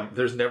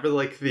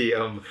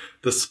the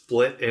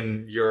split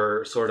in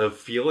your sort of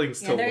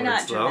feelings towards them. They're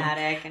not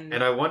dramatic,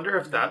 and I wonder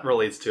if that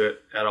relates to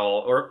it at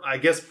all, or I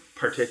guess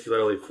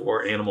particularly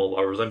for animal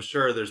lovers. I'm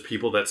sure there's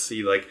people that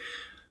see like,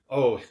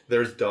 oh,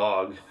 there's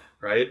dog.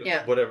 Right?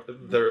 Yeah. Whatever,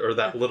 or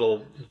that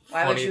little.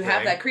 Why would you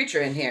have that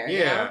creature in here?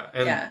 Yeah,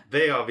 and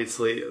they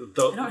obviously. I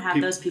don't have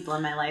those people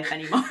in my life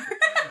anymore.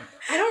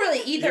 I don't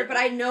really either, but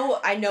I know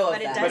of that.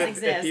 But it does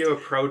exist. If you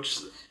approach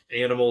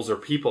animals or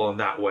people in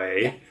that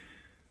way,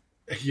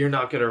 you're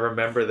not going to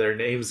remember their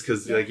names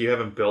because like you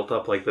haven't built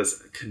up like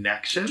this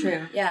connection.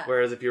 True. Yeah.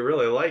 Whereas if you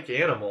really like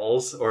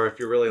animals, or if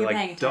you really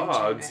like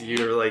dogs, right?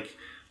 You're like,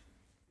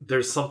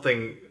 there's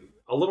something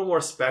a little more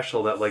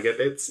special that like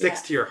it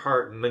sticks to your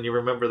heart, and then you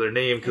remember their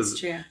name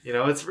because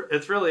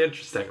it's really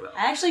interesting though.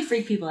 I actually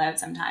freak people out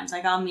sometimes.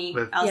 Like I'll see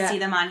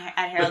them at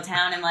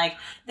Haroldtown and like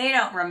they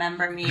don't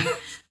remember me.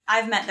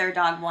 I've met their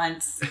dog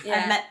once.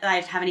 Yeah.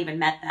 I haven't even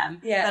met them.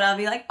 Yeah. But I'll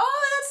be like,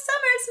 oh, that's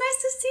Summer. It's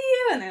nice to see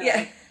you. And they're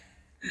like,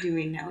 do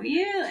we know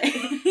you? Like,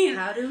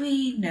 how do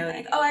we know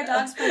you? Oh, our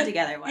dogs played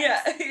together once.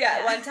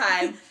 Yeah. One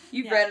time.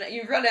 You've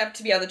run up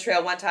to me on the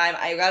trail one time.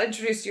 I got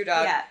introduced to your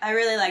dog. Yeah, I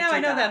really liked your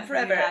dog. Now I know them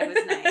forever. Your dog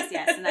was nice,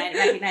 yes, and I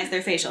recognize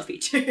their facial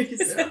features.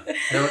 Yeah.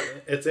 No,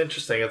 it's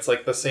interesting. It's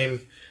like the same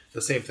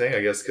thing,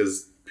 I guess,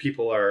 because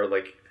people are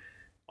like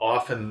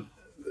often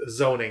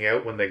zoning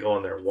out when they go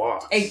on their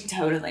walks.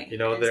 Totally.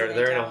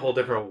 They're in a whole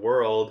different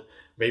world.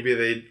 Maybe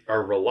they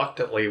are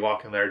reluctantly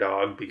walking their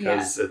dog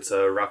because it's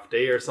a rough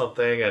day or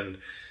something, and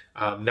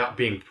not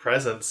being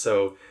present.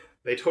 So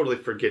they totally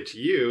forget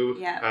you.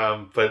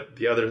 Yeah. But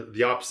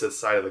the opposite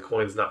side of the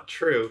coin is not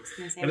true.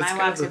 I was gonna say, my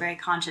walks are very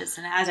conscious,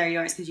 and as are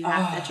yours because you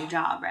have that's your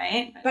job,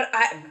 right? But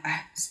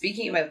I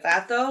speaking about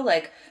that though,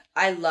 like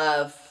I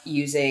love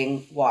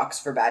using walks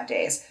for bad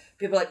days.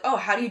 People are like, oh,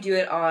 how do you do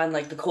it on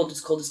like the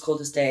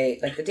coldest day?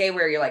 Like the day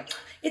where you're like,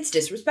 it's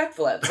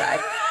disrespectful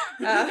outside.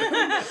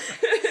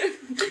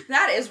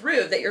 That is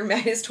rude that you're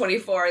minus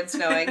 24 and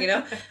snowing,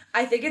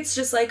 I think it's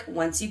just like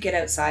once you get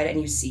outside and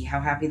you see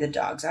how happy the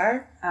dogs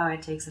are. Oh,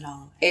 it takes it all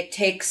away. It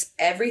takes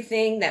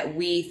everything that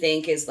we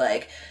think is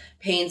like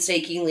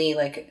painstakingly,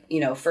 like, you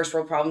know, first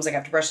world problems, like I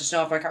have to brush the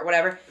snow off my car,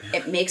 whatever,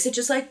 it makes it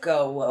just like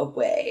go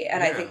away.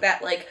 And I think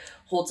that like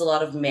holds a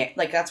lot of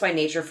like that's why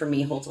nature for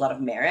me holds a lot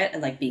of merit,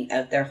 and like being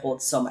out there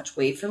holds so much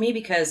weight for me,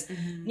 because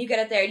when you get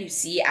out there and you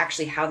see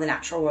actually how the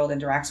natural world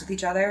interacts with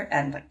each other,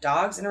 and like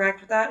dogs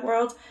interact with that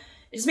world,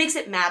 it just makes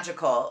it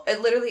magical.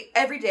 It literally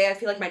every day I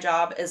feel like my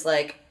job is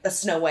like a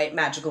Snow White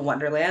magical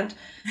wonderland.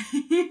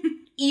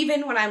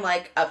 Even when I'm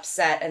like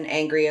upset and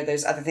angry or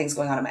there's other things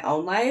going on in my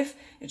own life,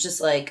 it's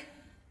just like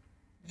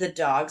the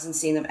dogs and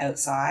seeing them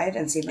outside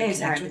and seeing them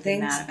connect with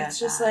things. It's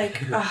just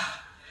like, oh,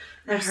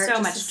 there's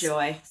so much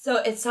joy. So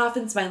it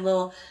softens my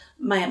little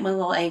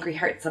angry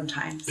heart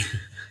sometimes.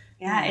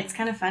 Yeah, it's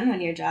kind of fun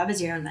when your job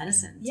is your own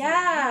medicine.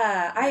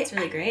 Yeah. That's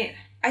really great.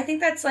 I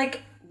think that's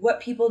like what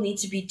people need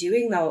to be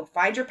doing though.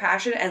 Find your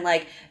passion and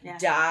like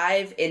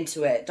dive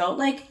into it. Don't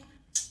like,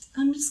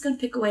 I'm just going to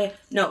pick away.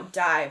 No,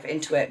 dive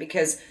into it,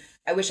 because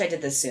I wish I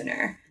did this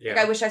sooner. Yeah.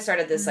 Like, I wish I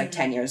started this like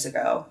 10 years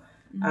ago.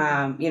 You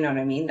know what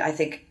I mean? I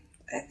think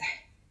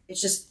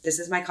it's just, this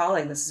is my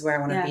calling. This is where I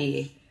want to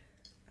be.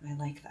 And I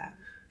like that.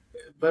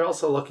 But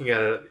also looking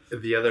at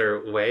it the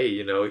other way,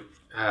 you know,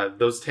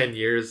 those 10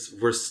 years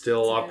were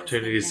still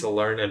opportunities to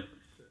learn and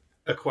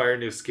acquire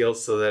new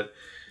skills, so that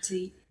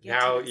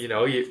now, you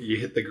know, you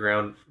hit the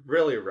ground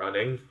really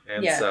running.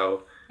 And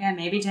so... Yeah,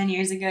 maybe 10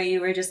 years ago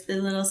you were just the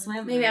little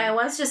swimmer. Maybe I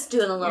was just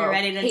doing a little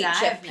ready to dive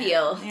chip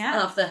peel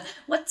off the,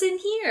 what's in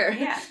here?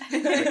 Yeah.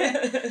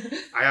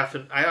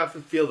 I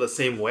often feel the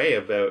same way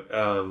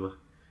about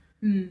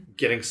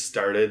getting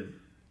started,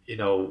 you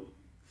know,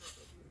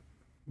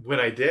 when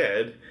I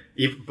did,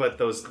 but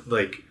those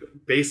like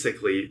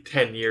basically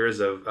 10 years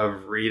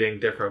of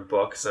reading different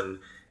books and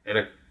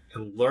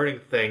learning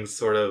things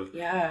sort of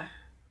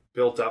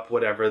built up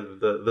whatever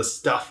the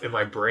stuff in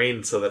my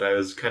brain, so that I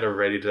was kind of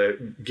ready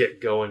to get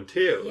going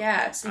too.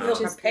 Yeah, so you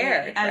feel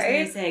prepared. I was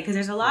going to say, because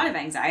there's a lot of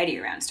anxiety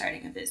around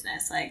starting a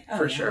business. Like,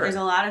 for sure, there's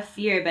a lot of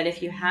fear, but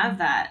if you have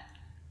that,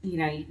 you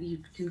know, you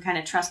can kind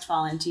of trust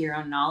fall into your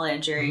own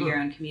knowledge or your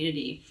own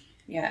community.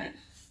 Yeah, it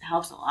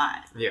helps a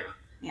lot. Yeah.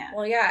 Yeah.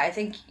 Well, yeah, I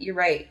think you're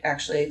right.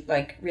 Actually,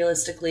 like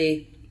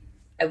realistically,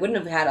 I wouldn't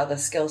have had all the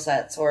skill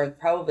sets or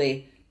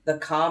probably the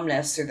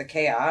calmness through the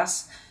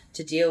chaos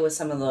to deal with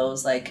some of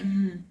those like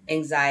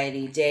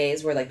anxiety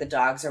days where like the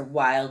dogs are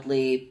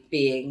wildly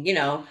being, you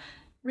know,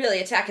 really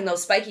attacking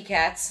those spiky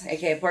cats,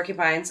 aka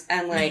porcupines,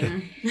 and like,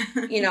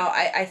 you know,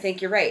 I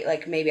think you're right.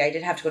 Like maybe I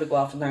did have to go to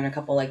Guelph and learn a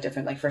couple like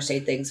different like first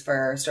aid things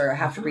first, or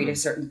have to read a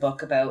certain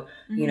book about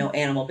you know,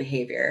 animal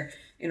behavior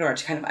in order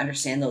to kind of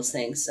understand those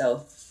things.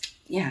 So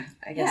yeah,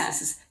 I guess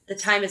this is the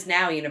time is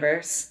now,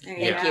 universe.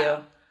 Thank you.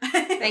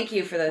 Thank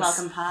you for this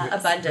welcome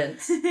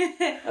abundance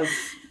of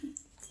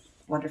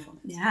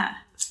wonderfulness. Yeah.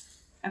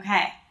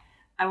 Okay.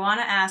 I want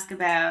to ask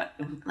about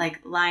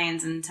like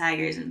lions and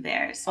tigers and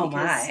bears. Oh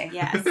my.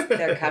 Yes.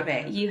 They're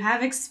coming. You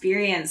have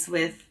experience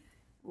with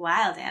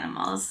wild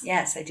animals.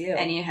 Yes, I do.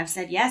 And you have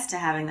said yes to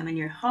having them in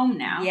your home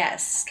now.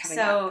 Yes.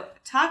 So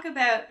talk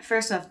about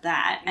first off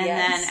that, and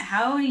then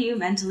how do you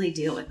mentally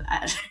deal with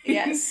that?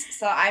 Yes.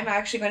 So I'm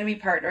actually going to be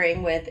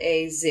partnering with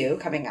a zoo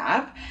coming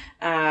up,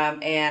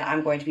 and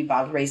I'm going to be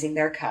bottle raising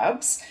their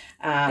cubs.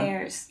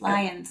 Bears,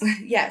 lions.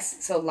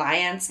 Yes. So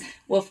lions,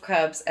 wolf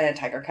cubs, and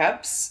tiger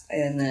cubs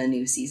in the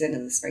new season,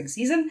 in the spring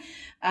season.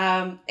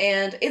 And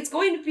it's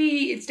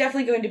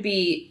definitely going to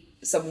be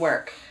some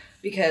work,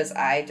 because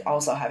I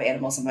also have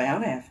animals of my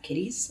own. I have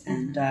kitties,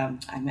 and I'm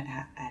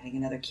adding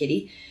another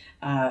kitty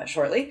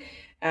shortly.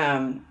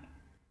 And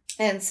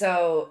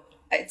so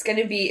it's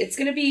gonna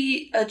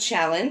be a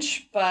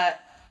challenge,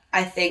 but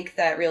I think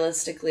that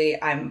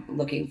realistically I'm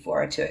looking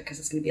forward to it, because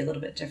it's gonna be a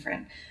little bit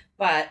different.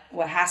 But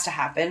what has to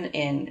happen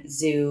in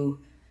zoo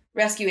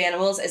rescue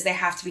animals is they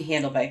have to be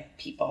handled by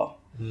people,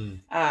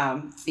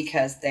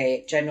 because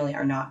they generally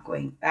are not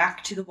going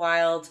back to the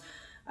wild,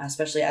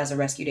 especially as a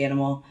rescued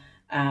animal.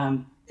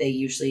 They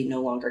usually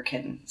no longer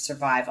can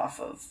survive off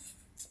of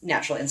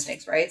natural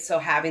instincts, right? So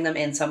having them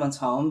in someone's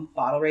home,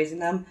 bottle raising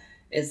them,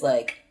 is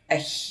like a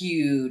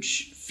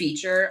huge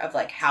feature of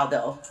like how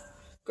they'll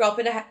grow up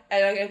in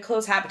a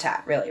closed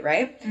habitat, really,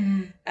 right? So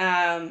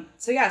I'm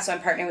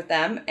partnering with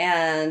them,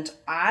 and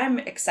I'm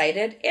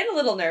excited and a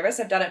little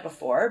nervous. I've done it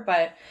before,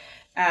 but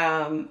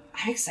I'm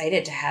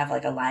excited to have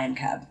like a lion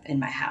cub in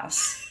my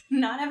house.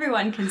 Not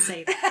everyone can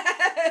say that.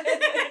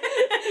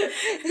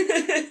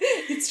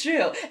 It's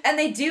true.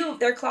 And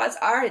their claws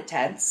are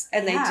intense,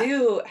 and they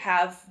do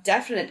have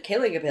definite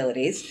killing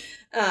abilities,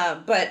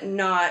 but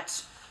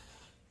not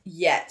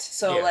yet.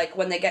 So like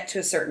when they get to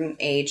a certain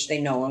age,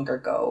 they no longer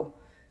go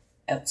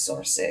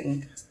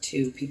outsourcing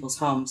to people's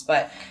homes,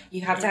 but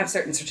you have to have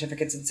certain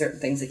certificates and certain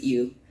things that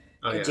you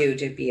do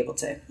to be able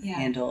to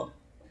handle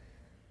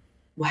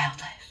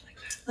wildlife like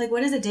that. Like,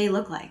 what does a day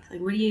look like?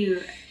 Like, what do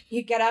you...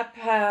 You get up,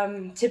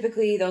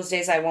 typically those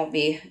days I won't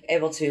be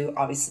able to,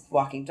 obviously,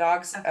 walking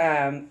dogs.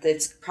 Okay.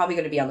 It's probably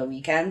going to be on the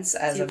weekends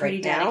as of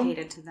right now. You're pretty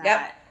dedicated to that.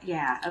 Yep.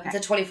 Yeah, okay.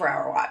 It's a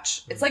 24-hour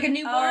watch. It's like a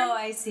newborn. Oh,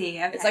 I see.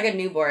 Okay. It's like a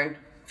newborn,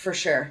 for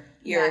sure.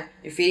 You're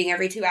feeding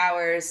every 2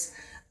 hours.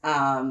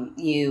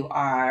 You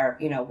are,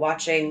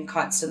 watching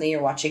constantly.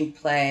 You're watching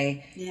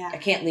play. Yeah. I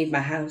can't leave my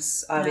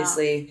house,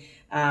 obviously.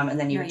 And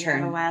then you return.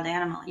 You have a wild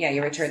animal. Yeah,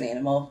 you return the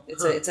animal.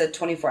 It's a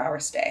 24-hour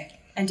stay.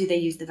 And do they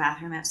use the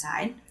bathroom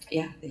outside?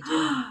 Yeah, they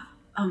do.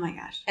 Oh my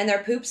gosh. And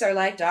their poops are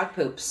like dog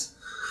poops.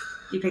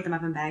 You pick them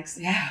up in bags?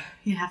 Yeah.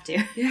 You have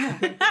to. Yeah.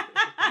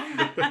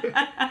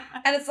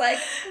 And it's like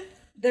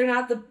they're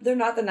not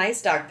the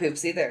nice dog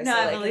poops either. No, so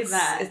I believe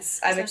that.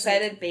 I'm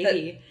excited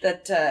baby.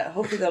 that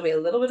hopefully there'll be a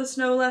little bit of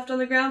snow left on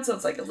the ground, so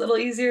it's like a little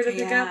easier to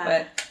pick up.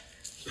 But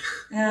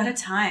what a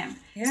time!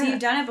 Yeah. So you've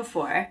done it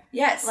before.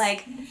 Yes.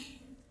 Like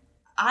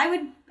I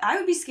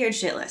would be scared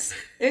shitless.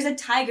 There's a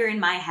tiger in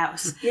my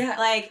house. Yeah.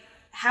 Like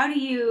how do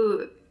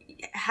you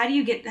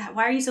get?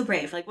 Why are you so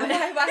brave? Like what?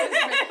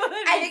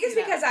 I think it's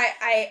because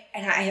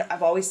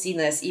I've always seen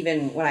this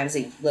even when I was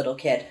a little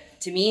kid.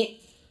 To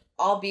me,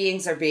 all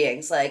beings are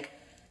beings. Like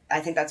I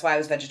think that's why I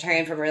was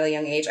vegetarian from a really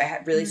young age. I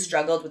had really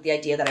struggled with the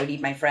idea that I would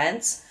eat my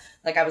friends.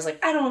 Like I was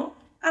like, I don't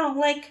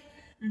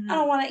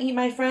want to eat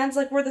my friends.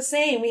 Like we're the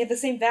same. We have the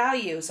same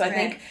value. So I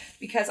think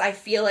because I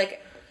feel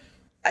like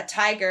a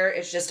tiger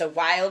is just a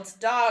wild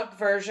dog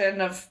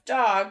version of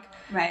dog.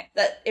 Right.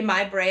 That in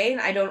my brain,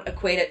 I don't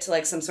equate it to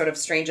like some sort of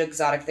strange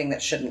exotic thing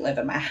that shouldn't live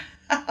in my house.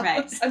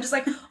 Right. I'm just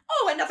like,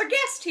 oh, another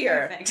guest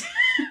here. Perfect.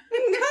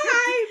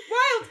 Hi,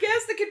 wild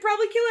guest that could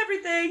probably kill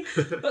everything.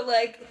 But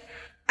like,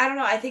 I don't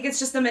know. I think it's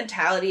just the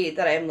mentality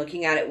that I'm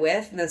looking at it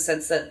with, in the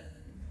sense that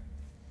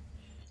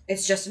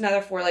it's just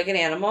another four-legged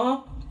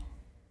animal.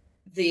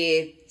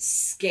 The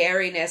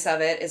scariness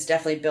of it is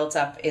definitely built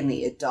up in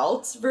the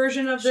adult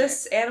version of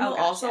this animal.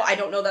 Also, I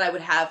don't know that I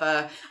would have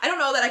I don't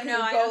know that I could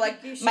go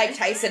like Mike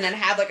Tyson and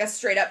have like a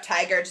straight up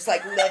tiger just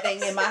like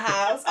living in my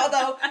house.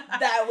 Although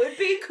that would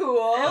be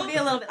cool. It would be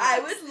a little bit. I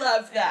would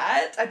love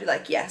that. I'd be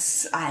like,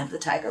 yes, I am the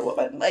tiger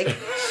woman. Like,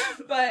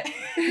 but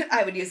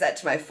I would use that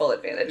to my full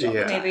advantage.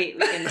 Yeah. Maybe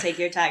we can take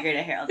your tiger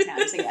to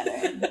Haroldstown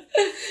together.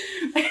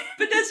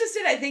 But that's just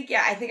it. I think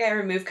I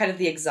removed kind of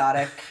the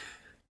exotic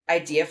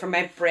idea from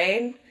my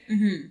brain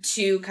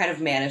to kind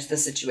of manage the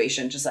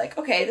situation. Just like,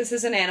 okay, this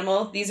is an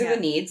animal. These are the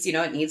needs.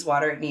 It needs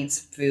water. It needs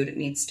food. It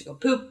needs to go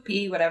poop,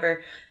 pee,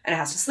 whatever. And it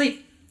has to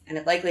sleep. And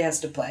it likely has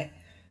to play.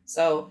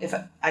 So if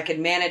I could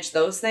manage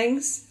those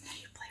things. How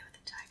do you play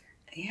with a tiger?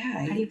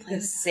 Yeah. How do you play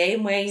the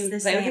same way you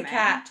play with a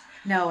cat.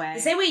 No way.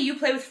 The same way you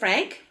play with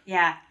Frank.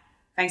 Yeah.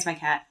 Frank's my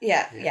cat.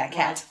 Yeah,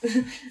 cat.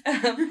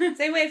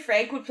 Same way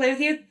Frank would play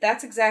with you,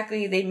 that's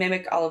exactly, they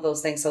mimic all of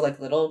those things. So like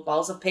little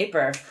balls of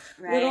paper,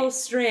 little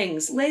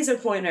strings, laser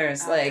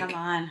pointers, come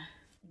on.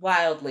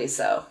 Wildly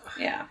so.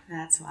 Yeah.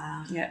 That's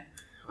wild. Yeah.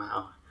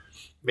 Wow.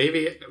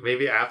 Maybe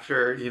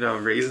after,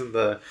 raising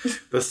the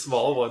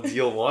small ones,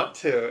 you'll want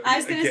to. I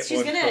was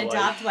she's gonna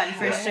adopt one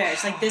for sure.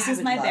 It's like, this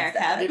is my bear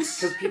cub.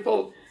 Because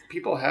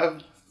people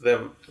have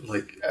them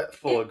like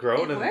full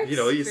grown, and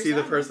you see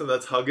the person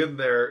that's hugging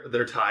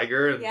their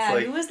tiger, and yeah, it's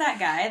like, who was that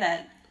guy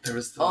that? There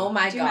was oh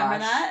my gosh! Do you remember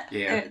that?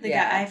 Yeah, the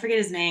guy, I forget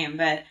his name,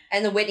 but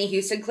and the Whitney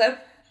Houston clip,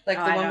 like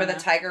the one where the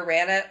tiger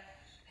ran at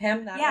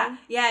him. That one? Yeah.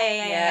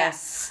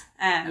 Yes.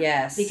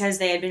 Yes. Because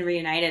they had been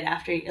reunited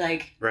after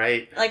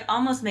right. Like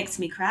almost makes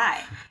me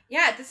cry.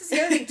 Yeah, this is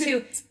the other thing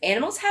too.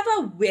 Animals have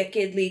a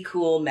wickedly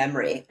cool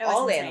memory.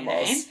 All insane,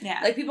 animals. Right? Yeah.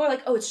 Like people are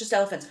like, oh, it's just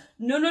elephants.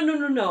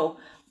 No.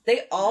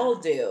 They all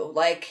do.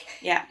 Like,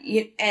 yeah.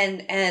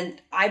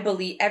 And I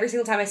believe every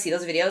single time I see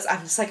those videos,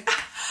 I'm just like,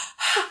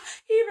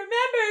 he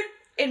remembered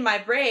in my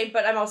brain,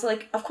 but I'm also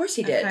like, of course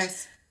he did. Of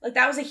course. Like,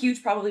 that was a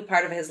huge probably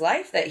part of his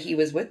life that he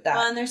was with that.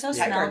 Well, and they're so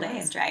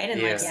smell-based, right?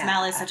 And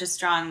smell is such a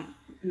strong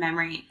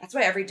memory. That's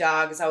why every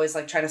dog is always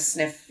like trying to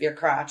sniff your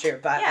crotch or your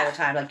butt all the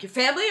time. Like, your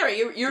family, or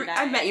you're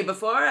I've met you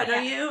before. I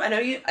know you.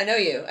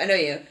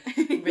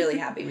 I'm really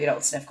happy we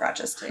don't sniff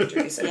crotches to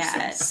introduce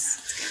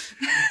ourselves.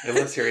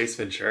 Unless you're Ace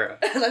Ventura.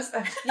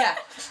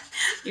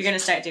 You're going to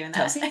start doing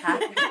that.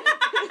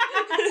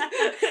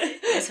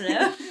 Yes,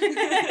 hello.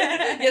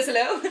 Yes,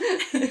 hello.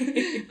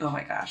 Oh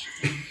my gosh.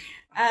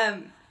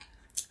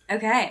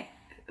 Okay.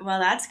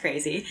 Well, that's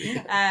crazy.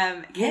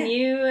 Yeah. Can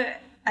you,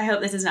 I hope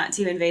this is not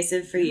too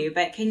invasive for you,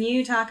 but can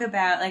you talk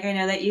about, like, I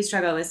know that you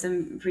struggle with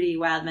some pretty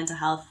wild mental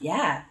health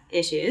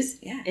issues.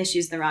 Yeah.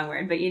 Issues the wrong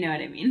word, but you know what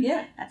I mean.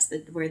 Yeah. That's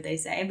the word they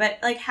say. But,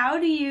 like, how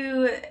do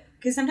you,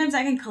 because sometimes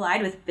that can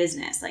collide with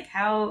business. Like,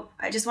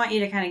 I just want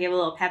you to kind of give a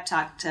little pep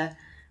talk to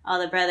all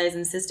the brothers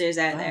and sisters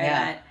out there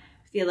that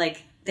feel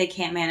like they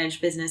can't manage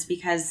business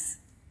because,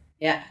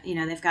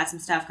 they've got some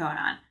stuff going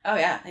on. Oh,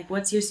 yeah. Like,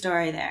 what's your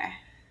story there?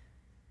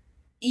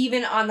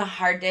 Even on the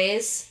hard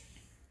days,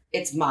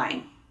 it's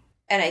mine.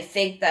 And I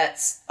think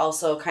that's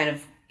also kind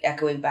of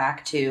echoing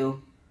back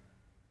to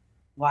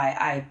why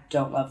I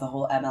don't love the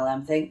whole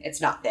MLM thing. It's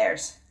not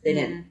theirs. They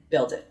didn't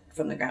build it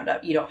from the ground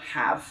up. You don't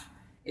have...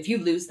 If you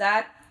lose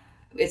that,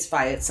 it's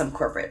fine. It's some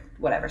corporate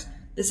whatever.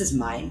 This is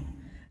mine.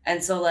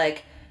 And so,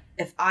 like,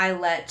 if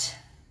on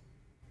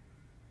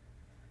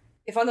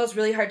those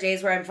really hard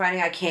days where I'm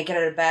finding I can't get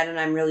out of bed and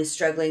I'm really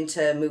struggling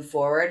to move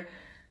forward,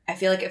 I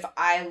feel like if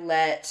I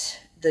let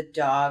the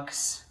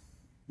dogs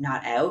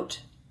not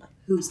out, like,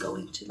 who's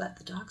going to let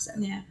the dogs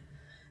out? Yeah.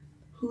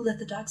 who let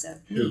the dogs out?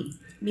 Who?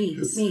 Me.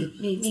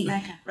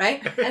 Beka.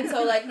 Right? And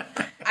so, like,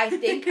 I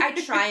think I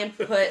try and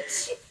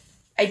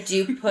I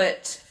do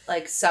put,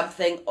 like,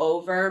 something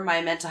over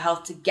my mental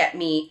health to get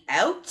me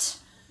out.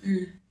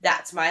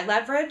 That's my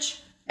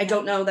leverage. I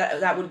don't know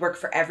that would work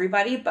for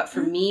everybody, but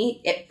for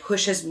me, it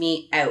pushes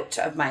me out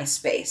of my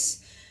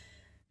space.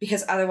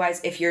 Because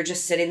otherwise, if you're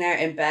just sitting there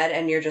in bed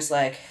and you're just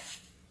like,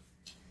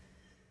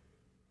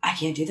 I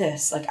can't do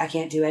this. Like, I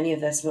can't do any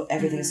of this.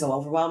 Everything's so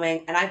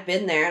overwhelming. And I've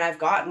been there and I've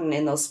gotten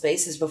in those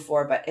spaces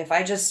before. But if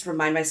I just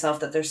remind myself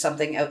that there's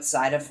something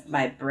outside of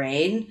my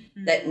brain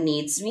that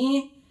needs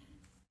me,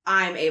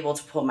 I'm able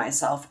to pull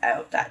myself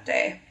out that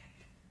day.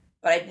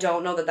 But I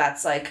don't know that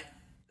that's, like,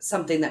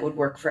 something that would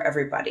work for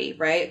everybody,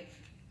 right?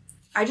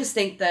 I just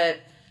think that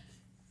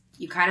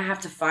you kind of have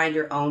to find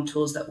your own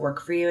tools that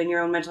work for you in your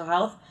own mental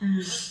health.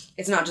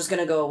 It's not just going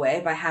to go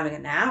away by having a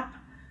nap.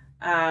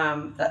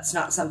 That's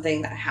not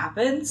something that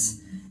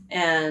happens.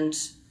 And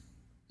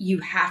you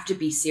have to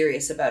be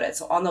serious about it.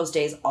 So on those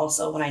days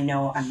also, when I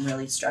know I'm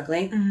really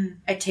struggling,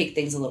 I take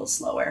things a little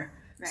slower.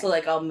 Right. So,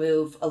 like, I'll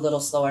move a little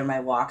slower in my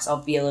walks.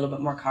 I'll be a little bit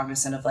more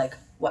cognizant of, like,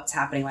 what's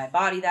happening in my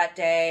body that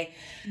day.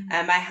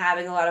 Am I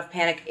having a lot of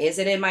panic? Is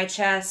it in my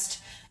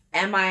chest?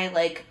 Am I,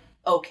 like,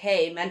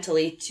 okay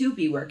mentally to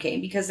be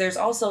working? Because there's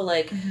also,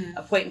 like,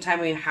 a point in time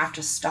where you have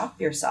to stop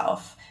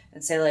yourself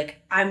and say,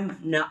 like,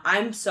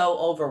 I'm so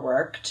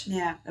overworked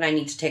and I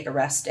need to take a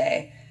rest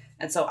day.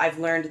 And so I've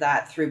learned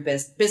that through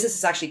business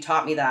has actually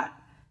taught me that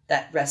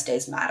rest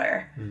days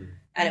matter.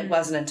 And it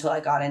wasn't until I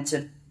got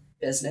into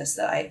business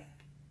that I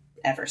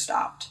ever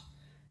stopped,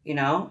 you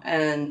know?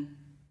 And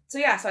so,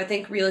 yeah, so I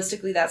think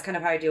realistically that's kind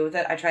of how I deal with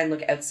it. I try and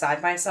look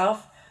outside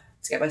myself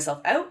to get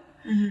myself out.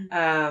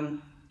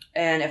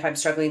 And if I'm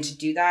struggling to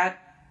do that,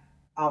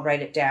 I'll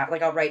write it down.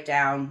 Like, I'll write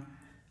down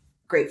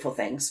grateful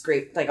things.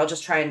 I'll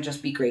just try and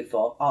just be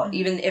grateful.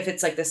 Even if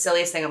it's, like, the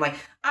silliest thing, I'm like,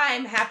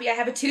 I'm happy I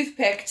have a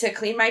toothpick to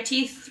clean my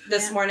teeth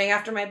this morning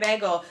after my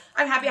bagel.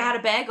 I'm happy I had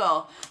a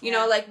bagel. You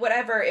know, like,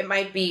 whatever it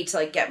might be to,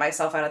 like, get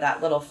myself out of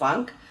that little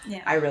funk.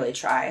 I really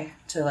try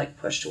to, like,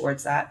 push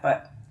towards that.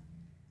 But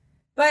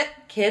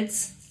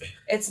kids,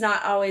 it's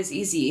not always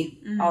easy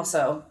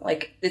also.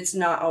 Like, it's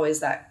not always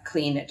that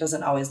clean. It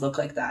doesn't always look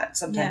like that.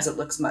 Sometimes it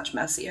looks much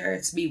messier.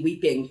 It's me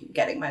weeping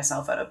getting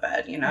myself out of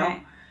bed, you know?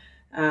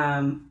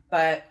 Right.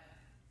 But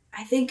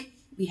I think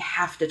we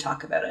have to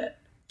talk about it,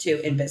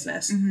 too, in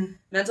business.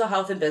 Mental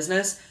health in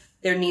business,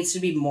 there needs to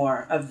be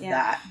more of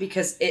that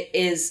because it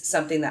is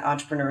something that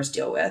entrepreneurs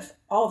deal with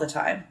all the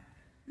time.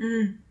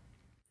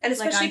 And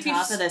especially like on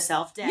top of the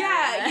self-doubt.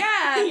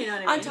 Yeah. You know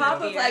what I mean? On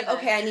top of, like,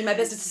 okay, I need my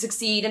business to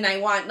succeed and I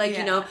want, like,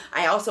 you know,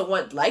 I also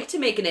like to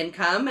make an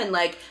income and,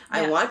 like,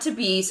 I want to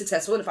be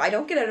successful. And if I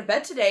don't get out of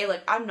bed today,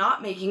 like, I'm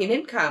not making an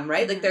income,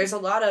 right? Like, there's a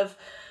lot of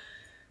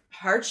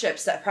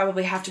hardships that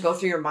probably have to go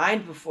through your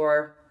mind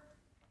before,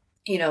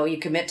 you know, you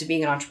commit to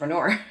being an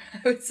entrepreneur, I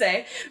would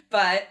say.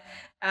 But,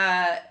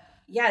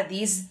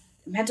 these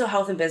mental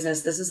health in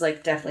business, this is,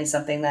 like, definitely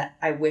something that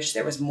I wish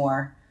there was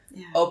more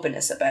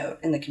openness about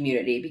in the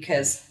community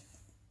because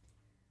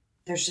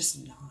there's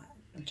just not,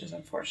 which is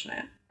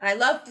unfortunate. And I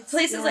love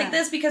places like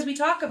this because we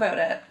talk about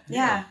it.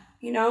 Yeah.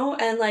 You know,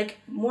 and, like,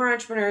 more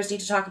entrepreneurs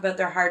need to talk about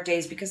their hard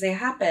days because they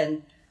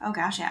happen. Oh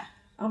gosh, yeah.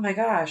 Oh my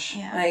gosh.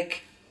 Yeah.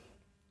 Like,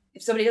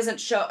 if somebody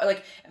doesn't show,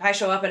 like, if I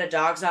show up and a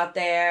dog's not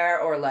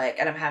there or, like,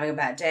 and I'm having a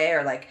bad day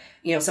or, like,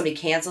 you know, somebody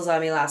cancels on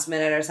me last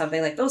minute or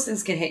something, like, those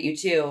things can hit you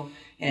too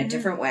in a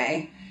different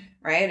way,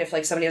 right? If,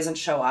 like, somebody doesn't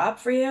show up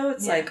for you,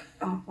 it's like,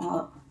 oh,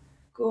 well,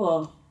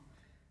 cool.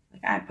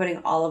 Like, I'm putting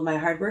all of my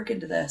hard work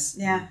into this.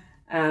 Yeah.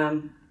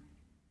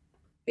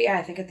 But yeah,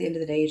 I think at the end of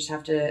the day, you just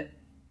have to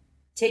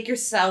take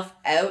yourself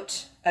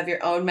out of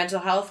your own mental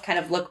health, kind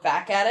of look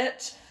back at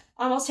it,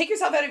 almost take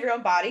yourself out of your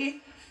own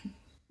body,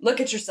 look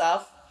at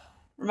yourself,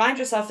 remind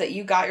yourself that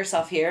you got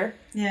yourself here.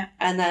 Yeah.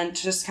 And then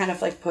just kind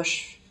of, like,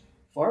 push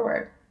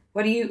forward.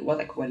 What do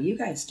you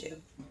guys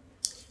do?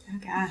 Oh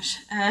gosh.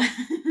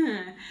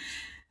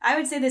 I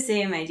would say the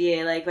same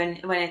idea. Like, when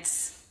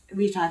it's,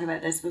 we've talked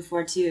about this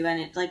before too,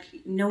 and it, like,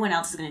 no one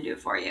else is going to do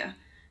it for you.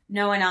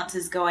 No one else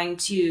is going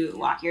to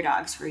walk your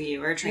dogs for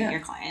you or train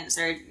your clients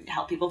or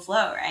help people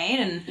flow,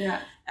 right?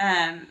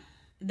 And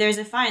there's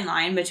a fine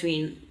line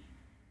between,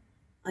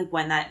 like,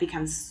 when that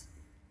becomes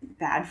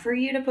bad for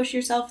you to push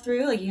yourself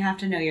through. Like, you have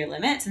to know your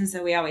limits. And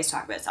so we always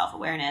talk about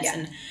self-awareness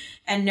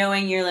and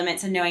knowing your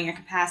limits and knowing your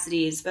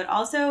capacities. But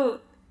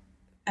also,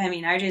 I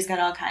mean, RJ's got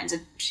all kinds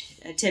of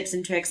tips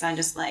and tricks on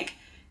just, like,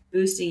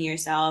 boosting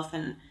yourself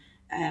and,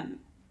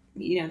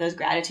 you know, those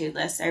gratitude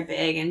lists are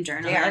big and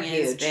journaling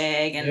is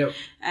big and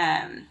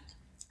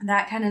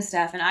that kind of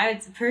stuff. And I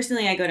would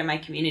personally, I go to my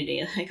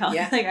community, like,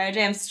 like,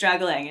 RJ, I'm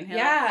struggling,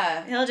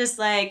 and he'll just,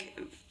 like,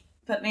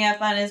 put me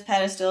up on his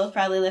pedestal,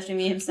 probably lifting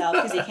me himself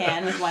because he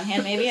can with one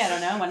hand, maybe, I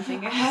don't know, one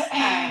finger.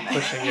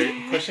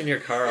 Pushing your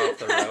car off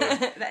the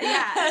road.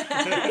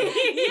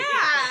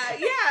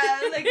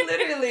 Like,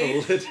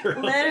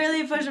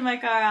 literally pushing my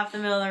car off the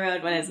middle of the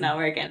road when it's not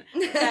working.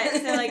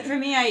 But, so, like, for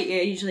me, I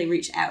usually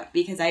reach out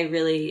because I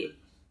really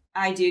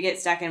I do get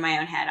stuck in my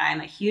own head.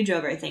 I'm a huge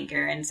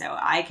overthinker. And so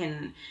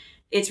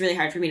it's really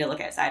hard for me to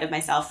look outside of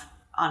myself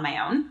on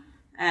my own.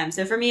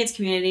 So for me, it's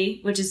community,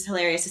 which is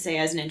hilarious to say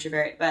as an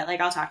introvert, but like,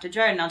 I'll talk to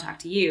Jordan, I'll talk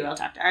to you, I'll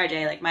talk to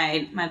RJ, like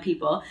my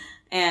people,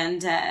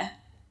 and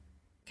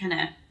kind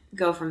of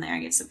go from there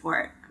and get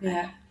support.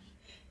 Yeah.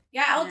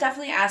 Yeah, I'll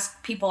definitely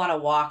ask people on a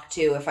walk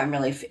too if I'm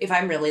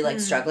really like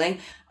struggling.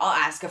 I'll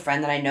ask a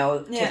friend that I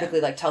know, typically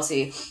like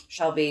Tulsi,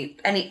 Shelby,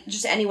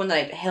 anyone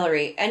that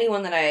Hillary,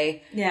 anyone that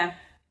I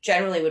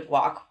generally would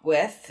walk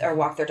with or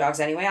walk their dogs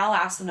anyway. I'll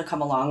ask them to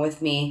come along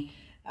with me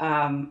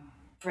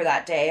for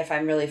that day if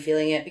I'm really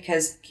feeling it,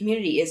 because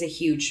community is a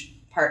huge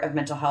part of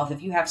mental health.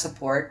 If you have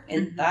support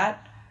in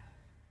that,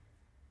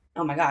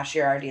 oh my gosh,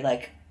 you're already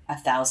like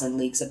 1,000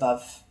 leagues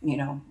above,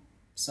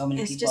 so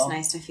many people. It's just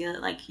nice to feel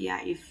it like,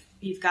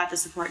 you've got the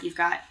support, you've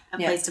got a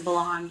place to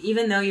belong.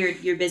 Even though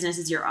your business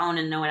is your own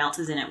and no one else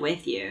is in it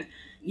with you,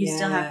 you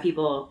still have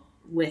people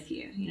with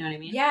you. You know what I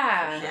mean?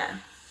 Yeah.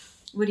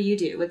 What do you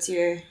do? What's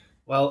your...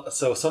 Well,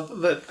 so something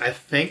that I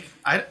think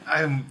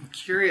I'm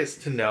curious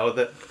to know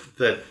that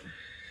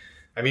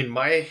I mean,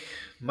 my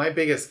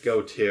biggest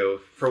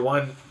go-to, for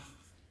one,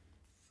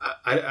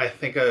 I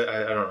think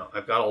I don't know,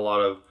 I've got a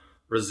lot of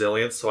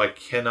resilience, so I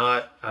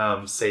cannot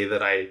say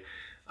that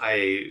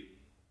I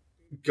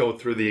go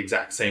through the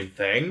exact same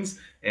things,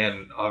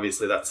 and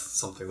obviously that's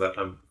something that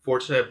I'm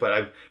fortunate, but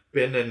I've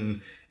been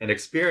in and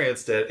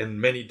experienced it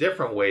in many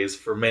different ways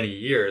for many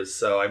years,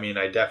 so I mean,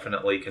 I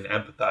definitely can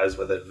empathize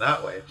with it in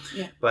that way.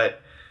 Yeah.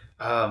 But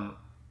I'm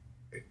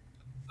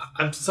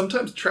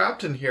sometimes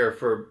trapped in here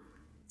for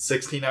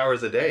 16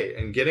 hours a day,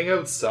 and getting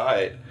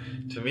outside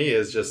to me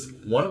is just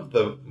one of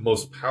the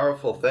most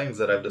powerful things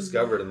that I've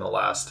discovered in the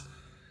last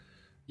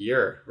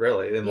year,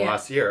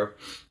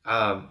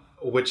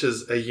 which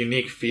is a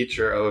unique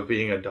feature of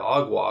being a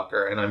dog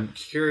walker. And I'm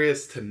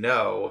curious to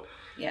know,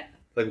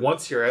 like,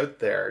 once you're out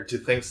there, do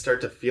things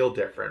start to feel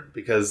different?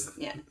 Because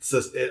it's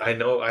just, I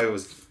know I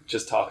was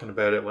just talking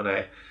about it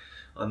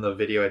on the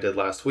video I did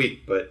last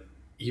week, but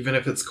even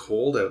if it's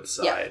cold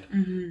outside,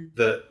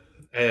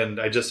 and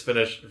I just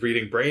finished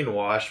reading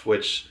Brainwash,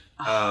 which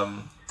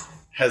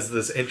has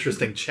this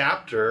interesting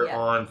chapter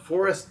on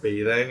forest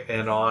bathing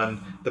and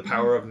on the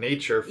power of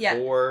nature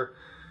for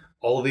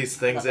all these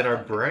things in our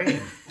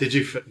brain. Did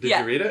you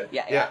read it?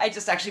 Yeah. I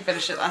just actually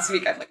finished it last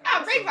week. I'm like,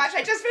 Brainwash,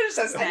 I just finished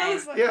this.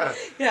 Nice.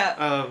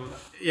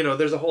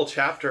 There's a whole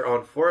chapter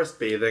on forest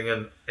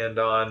bathing and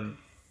on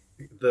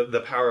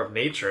the power of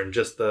nature, and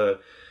just the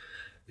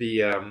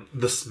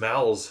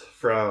smells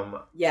from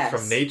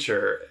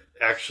nature.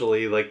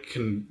 Actually,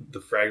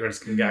 the fragrance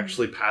can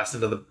actually pass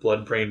into the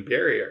blood-brain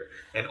barrier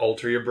and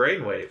alter your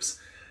brain waves.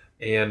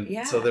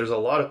 And so there's a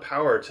lot of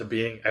power to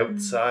being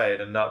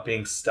outside and not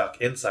being stuck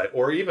inside.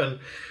 Or even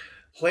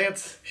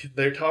plants.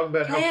 They're talking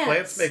about how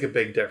plants make a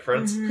big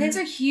difference. Plants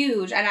are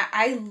huge. And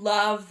I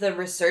love the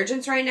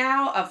resurgence right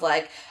now of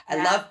I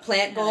love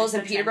plant goals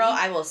in Peterborough.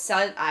 I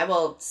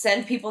will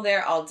send people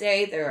there all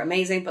day. They're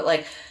amazing.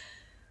 But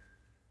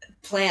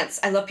plants,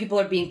 I love people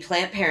are being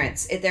plant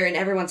parents. They're in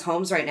everyone's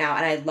homes right now,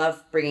 and I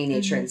love bringing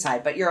nature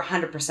inside. But you're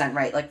 100%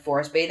 right.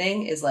 Forest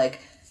bathing is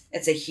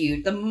it's a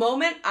huge... The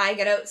moment I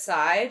get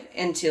outside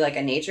into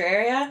a nature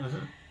area,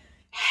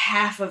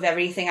 half of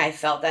everything I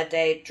felt that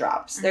day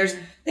drops.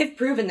 They've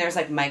proven there's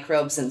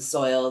microbes in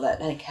soil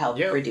that help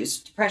reduce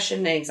depression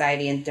and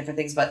anxiety and different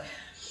things, but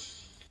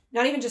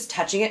not even just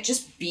touching it,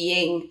 just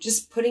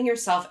putting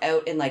yourself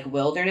out in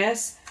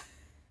wilderness.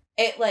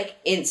 It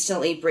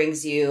instantly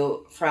brings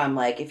you from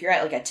if you're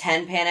at a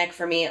 10 panic,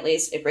 for me at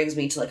least, it brings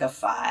me to a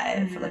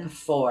 5 or a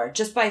 4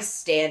 just by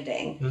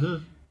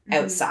standing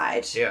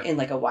outside in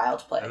a wild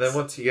place. And then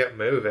once you get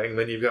moving,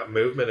 then you've got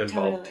movement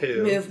involved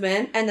too.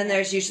 Movement. And then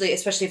there's usually,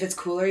 especially if it's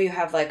cooler, you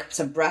have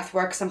some breath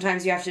work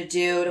sometimes you have to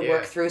do to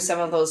work through some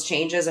of those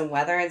changes in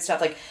weather and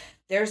stuff.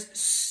 There's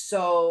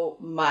so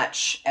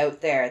much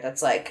out there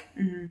that's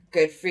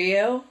good for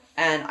you.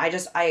 And I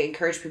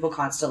encourage people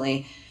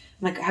constantly.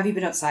 I'm have you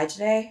been outside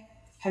today?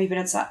 Have you been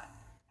outside?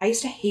 I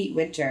used to hate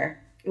winter.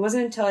 It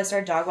wasn't until I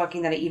started dog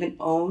walking that I even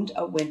owned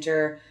a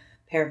winter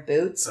pair of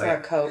boots or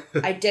a coat.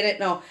 I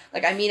didn't know.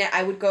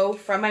 I would go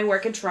from my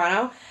work in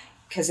Toronto,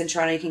 because in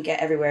Toronto you can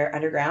get everywhere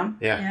underground.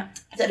 Yeah.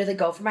 I'd literally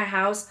go from my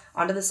house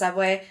onto the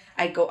subway.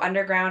 I'd go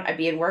underground. I'd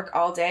be in work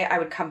all day. I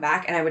would come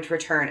back and I would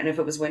return. And if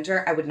it was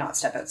winter, I would not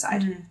step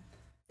outside.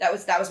 That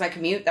was my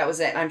commute. That was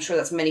it. And I'm sure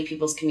that's many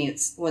people's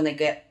commutes. When they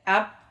get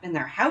up in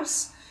their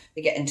house,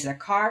 they get into their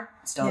car,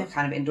 still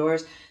kind of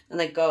indoors, then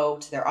they go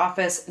to their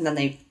office, and then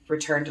they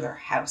return to their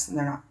house, and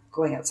they're not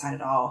going outside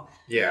at all.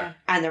 Yeah.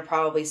 And they're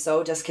probably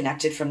so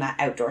disconnected from that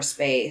outdoor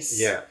space.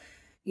 Yeah.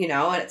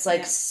 And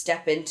it's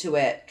step into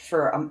it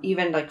for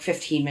even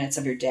 15 minutes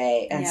of your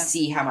day and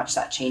see how much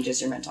that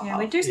changes your mental health.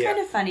 Winter's kind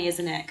of funny,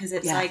 isn't it? Because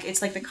it's it's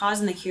the cause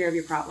and the cure of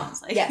your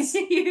problems. Yes.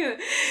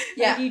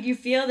 You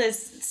feel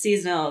this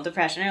seasonal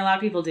depression, or a lot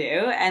of people do,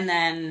 and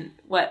then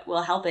what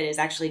will help it is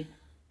actually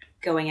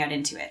going out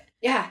into it.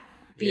 Yeah.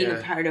 Being a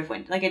part of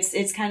winter.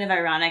 It's kind of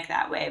ironic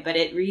that way, but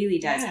it really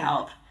does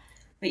help.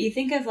 But you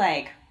think of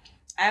I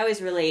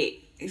always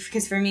relate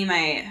because for me,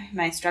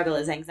 my struggle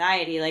is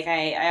anxiety. Like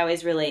I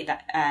always relate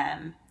that,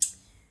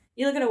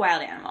 you look at a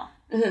wild animal,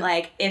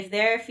 like if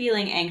they're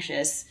feeling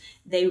anxious,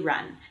 they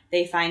run,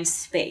 they find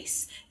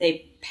space,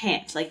 they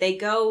pant, like they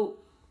go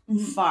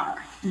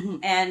far.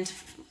 And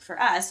for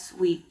us,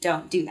 we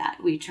don't do that.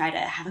 We try to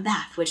have a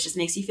bath, which just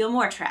makes you feel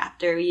more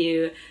trapped, or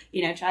you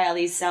try all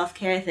these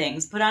self-care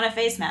things, put on a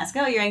face mask.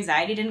 Oh, your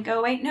anxiety didn't go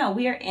away. No,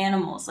 we are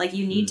animals. Like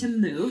you need to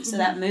move. So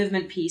that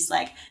movement piece,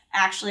 like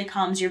actually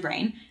calms your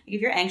brain. Like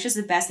if you're anxious,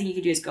 the best thing you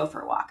can do is go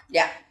for a walk.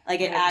 Yeah.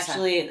 Like it 100%.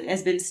 Actually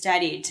has been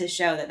studied to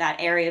show that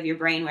area of your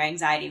brain where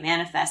anxiety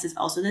manifests is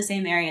also the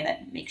same area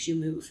that makes you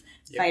move.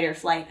 Fight or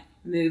flight,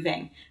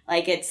 moving.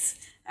 Like it's,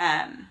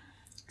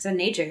 so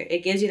nature,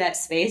 it gives you that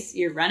space.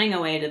 You're running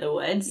away to the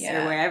woods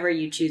or wherever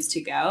you choose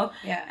to go.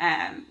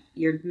 Yeah.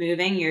 You're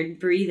moving, you're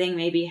breathing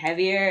maybe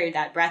heavier.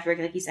 That breath work,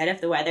 like you said,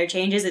 if the weather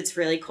changes, it's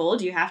really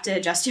cold, you have to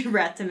adjust your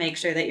breath to make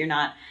sure that you're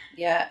not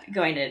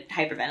going to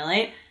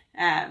hyperventilate.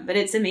 But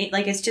it's amazing.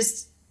 Like it's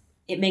just,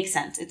 it makes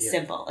sense. It's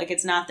simple. Like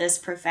it's not this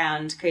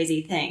profound,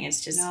 crazy thing.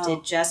 It's just,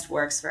 it just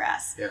works for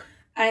us. Yeah.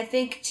 And I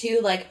think too,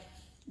 like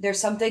there's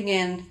something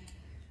in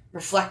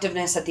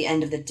reflectiveness at the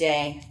end of the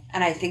day.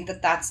 And I think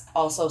that that's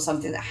also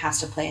something that has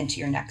to play into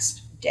your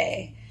next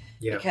day.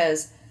 Yeah.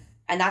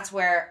 And that's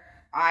where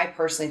I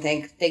personally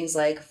think things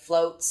like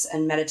floats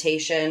and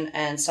meditation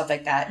and stuff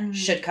like that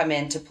should come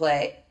into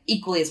play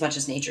equally as much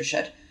as nature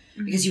should.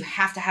 Because you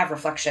have to have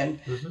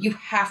reflection. You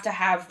have to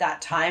have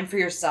that time for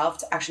yourself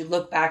to actually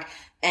look back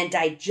and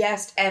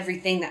digest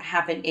everything that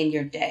happened in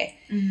your day.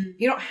 If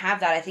you don't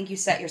have that, I think you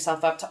set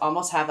yourself up to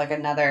almost have like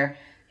another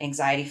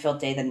anxiety-filled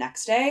day the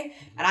next day.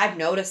 And I've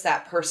noticed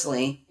that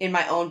personally in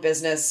my own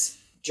business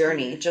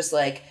journey. Just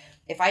like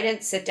if I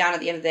didn't sit down at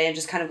the end of the day and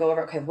just kind of go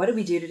over, okay, what did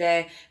we do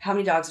today? How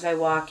many dogs did I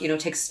walk?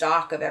 Take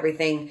stock of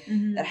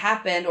everything that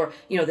happened, or,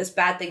 this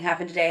bad thing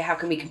happened today. How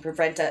can we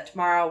prevent that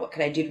tomorrow? What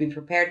can I do to be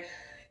prepared?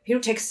 If you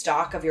don't take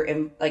stock of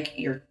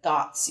your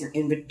thoughts, your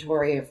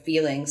inventory of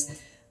feelings,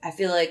 I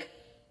feel like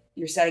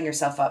you're setting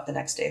yourself up the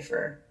next day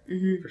for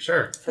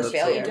sure for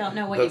failure. You don't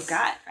know what you've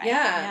got, right?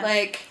 Yeah,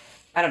 like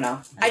I don't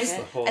know. I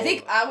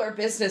think our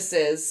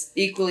businesses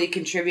equally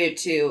contribute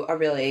to a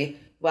really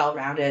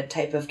well-rounded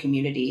type of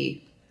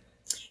community.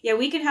 Yeah,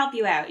 we can help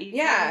you out. You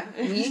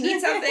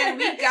need something,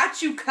 we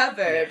got you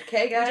covered.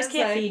 Okay, guys? We just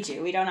can't feed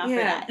you. We don't offer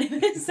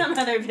that. Some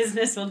other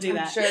business will do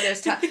that. I'm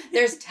sure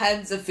there's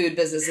tons of food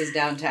businesses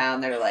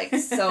downtown that are like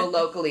so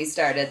locally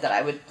started that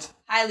I would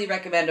highly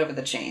recommend over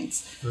the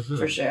chains,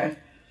 for sure.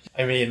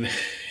 I mean,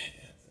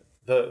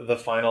 the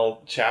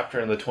final chapter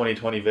in the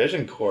 2020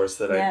 Vision course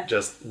that I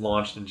just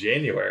launched in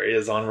January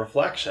is on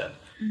reflection.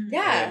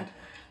 Yeah.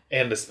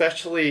 And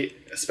especially,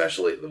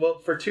 well,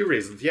 for two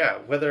reasons. Yeah,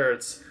 whether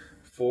it's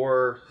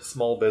for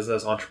small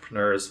business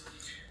entrepreneurs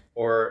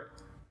or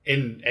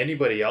in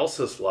anybody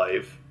else's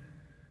life,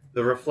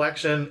 the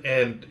reflection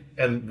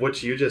and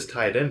what you just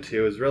tied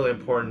into is really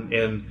important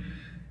in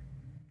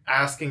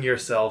asking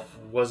yourself,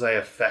 was I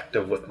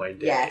effective with my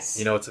day? Yes.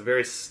 It's a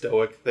very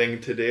stoic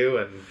thing to do,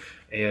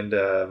 and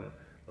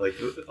like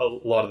a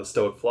lot of the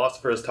stoic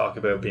philosophers talk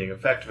about being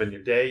effective in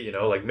your day,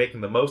 like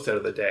making the most out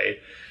of the day.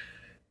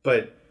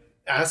 But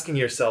asking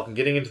yourself and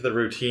getting into the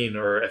routine,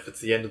 or if it's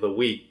the end of the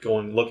week,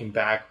 looking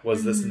back,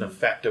 was this an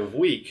effective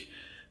week?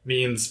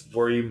 Means,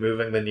 were you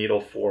moving the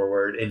needle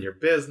forward in your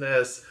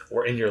business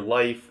or in your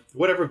life,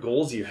 whatever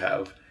goals you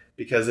have?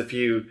 Because if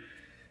you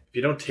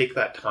don't take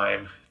that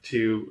time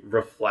to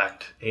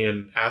reflect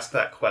and ask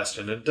that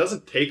question, it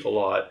doesn't take a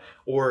lot,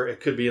 or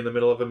it could be in the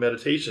middle of a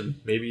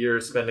meditation. Maybe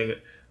you're spending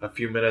a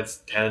few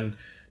minutes, 10,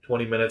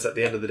 20 minutes at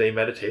the end of the day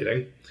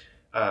meditating.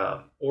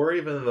 Or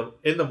even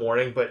in the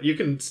morning, but you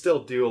can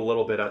still do a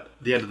little bit at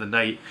the end of the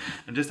night,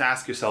 and just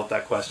ask yourself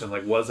that question,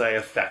 like, was I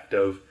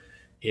effective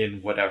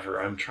in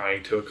whatever I'm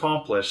trying to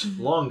accomplish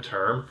long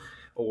term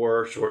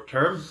or short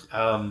term?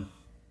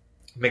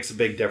 Makes a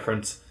big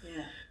difference.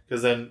 Yeah.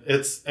 Because then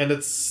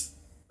it's,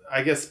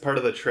 I guess part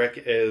of the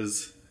trick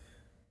is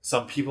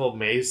some people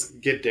may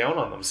get down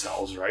on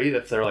themselves, right?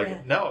 If they're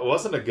like, no, it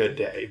wasn't a good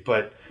day,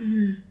 but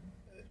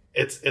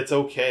it's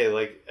okay.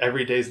 Like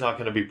every day's not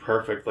going to be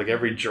perfect. Like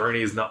every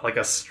journey is not like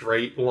a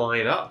straight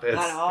line up.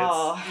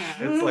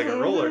 It's like a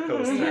roller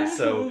coaster.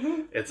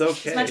 So it's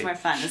okay. It's much more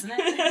fun, isn't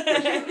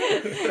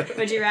it?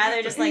 Would you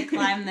rather just like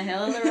climb the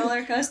hill of the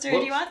roller coaster, or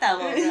do you want that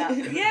little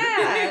drop?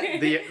 Yeah.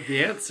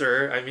 The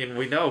answer, I mean,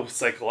 we know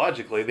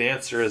psychologically the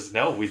answer is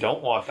no. We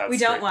don't want that. We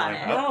don't want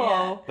it.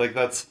 No. Like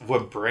that's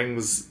what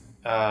brings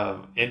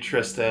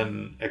interest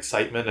and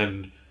excitement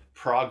and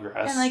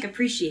progress and like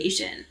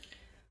appreciation.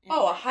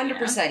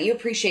 100%. You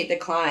appreciate the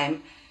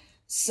climb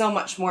so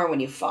much more when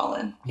you've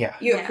fallen. Yeah.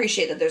 You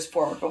appreciate that there's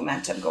forward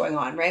momentum going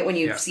on, right? When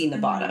you've seen the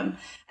bottom.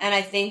 And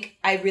I think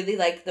I really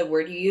like the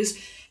word you used.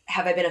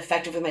 Have I been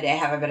effective with my day?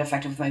 Have I been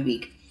effective with my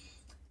week?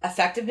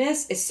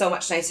 Effectiveness is so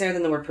much nicer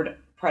than the word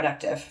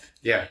productive.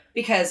 Yeah.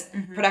 Because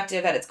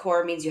productive at its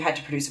core means you had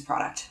to produce a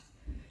product.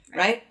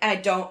 Right? And I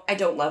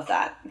don't love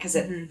that, because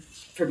it,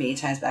 for me,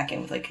 ties back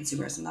in with like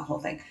consumerism, the whole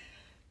thing.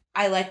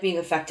 I like being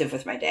effective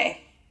with my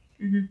day.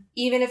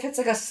 even if it's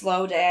like a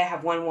slow day, I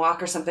have one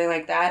walk or something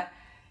like that.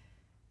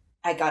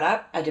 I got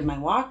up, I did my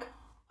walk.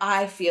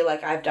 I feel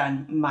like I've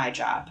done my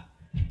job.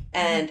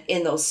 And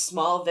in those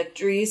small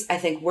victories, I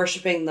think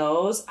worshiping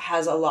those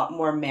has a lot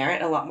more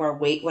merit, a lot more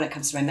weight when it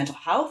comes to my mental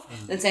health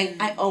than saying,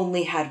 I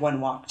only had one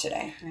walk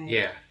today. Right.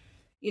 Yeah.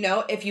 You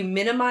know, if you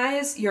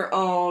minimize your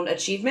own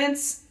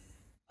achievements,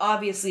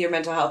 obviously your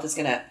mental health is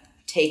going to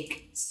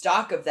take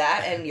stock of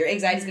that, and your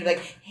anxiety is going to be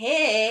like,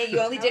 hey, you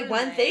only did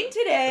one thing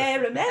today,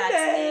 remember?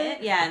 That's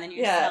it. Yeah, and then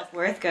your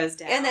self-worth goes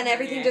down. And then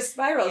everything just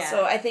spirals. Yeah.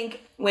 So I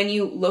think when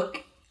you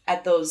look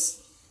at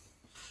those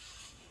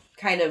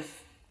kind of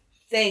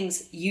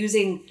things,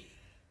 using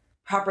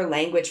proper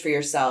language for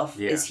yourself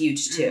is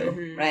huge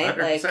too, right?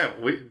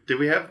 100%. Did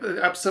we have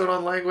the episode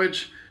on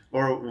language?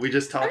 Or we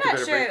just talked I'm about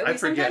not sure. it? I forget.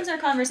 Sometimes our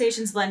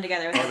conversations blend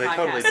together with the they podcast,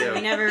 totally do. and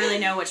we never really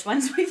know which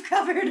ones we've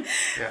covered.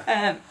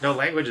 Yeah. No,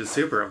 language is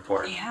super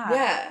important.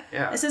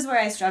 Yeah. This is where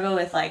I struggle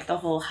with like the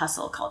whole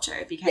hustle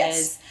culture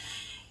because,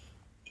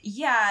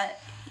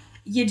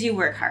 you do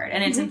work hard,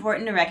 and it's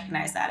important to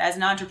recognize that as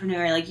an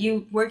entrepreneur. Like,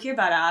 you work your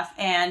butt off,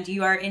 and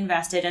you are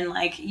invested in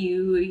like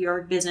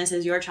your business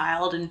is your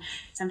child, and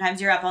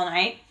sometimes you're up all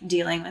night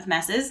dealing with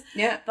messes.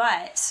 Yeah.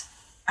 But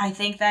I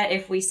think that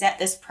if we set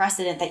this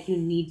precedent that you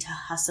need to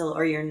hustle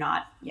or you're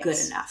not good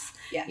enough,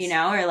 you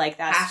know, or like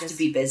that's have to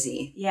be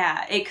busy.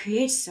 Yeah, it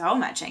creates so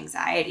much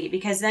anxiety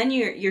because then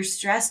you're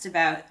stressed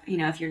about, you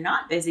know, if you're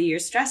not busy, you're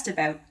stressed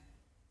about,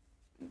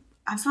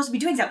 I'm supposed to be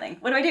doing something.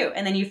 What do I do?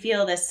 And then you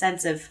feel this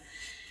sense of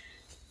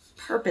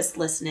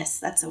purposelessness.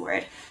 That's a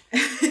word,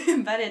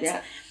 but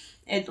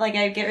it's like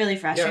I get really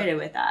frustrated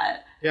with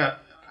that. Yeah,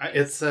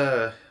 it's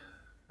I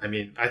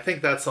mean, I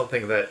think that's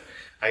something that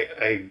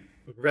I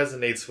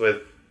resonates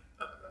with.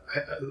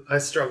 I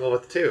struggle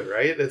with too,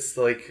 right? It's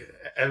like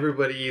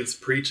everybody's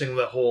preaching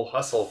the whole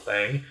hustle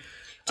thing.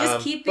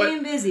 Just keep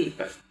being busy.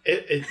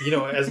 It you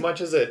know, as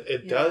much as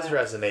it does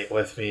resonate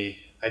with me,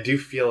 I do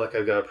feel like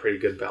I've got a pretty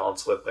good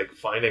balance with like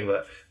finding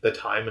the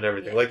time and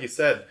everything. Like you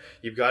said,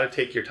 you've got to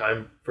take your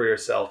time for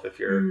yourself if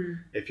you're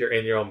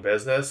in your own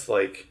business.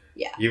 Like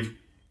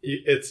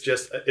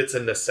it's a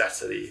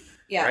necessity.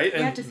 Yeah, right. You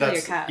And have to fill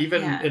that's your cup.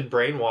 even in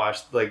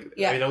Brainwashed. Like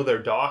I know they're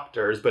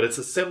doctors, but it is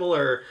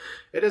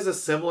a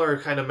similar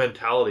kind of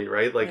mentality,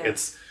 right? Like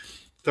it's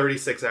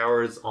 36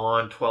 hours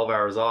on, 12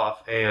 hours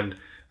off, and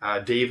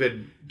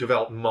David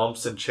developed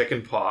mumps and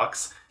chicken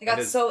pox. He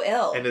got so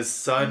ill. And his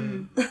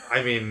son,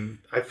 I mean,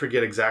 I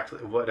forget exactly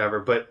whatever,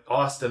 but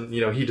Austin,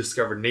 you know, he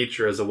discovered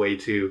nature as a way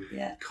to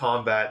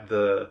combat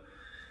the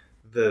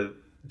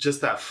just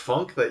that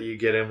funk that you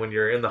get in when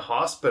you're in the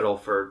hospital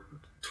for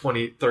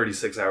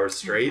 36 hours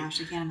straight. Oh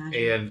gosh, I can't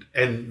imagine.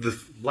 And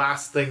the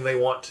last thing they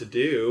want to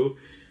do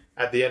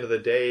at the end of the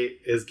day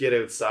is get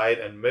outside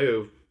and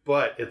move,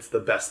 but it's the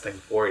best thing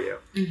for you.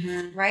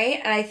 Mm-hmm. Right?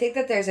 And I think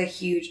that there's a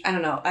huge, I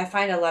don't know, I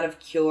find a lot of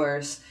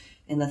cures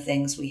in the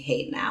things we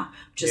hate now,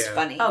 which is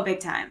funny. Oh, big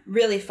time.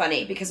 Really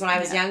funny, because when I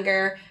was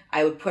younger,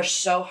 I would push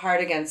so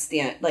hard against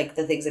the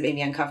things that made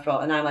me uncomfortable,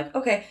 and I'm like,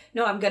 okay,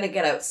 no, I'm going to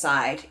get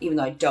outside, even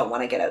though I don't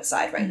want to get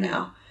outside right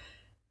now.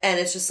 And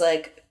it's just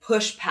like,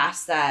 push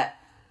past that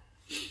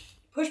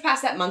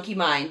monkey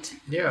mind.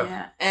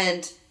 Yeah.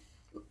 And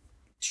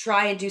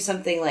try and do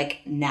something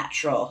like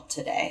natural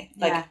today.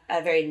 Like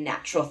a very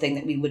natural thing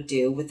that we would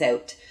do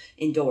without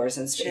indoors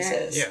and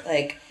spaces. Sure. Yeah.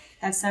 Like,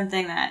 that's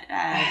something that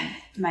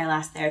my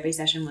last therapy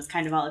session was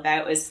kind of all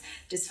about, was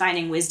just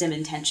finding wisdom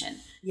in tension.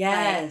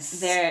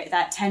 Yes. Like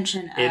that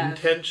tension of...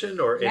 Intention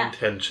or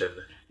intention?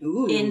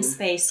 Ooh. In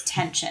space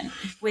tension.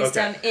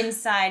 Wisdom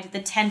inside the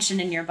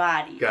tension in your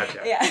body. Gotcha.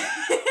 Yeah.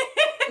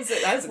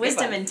 That was a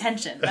Wisdom good one. and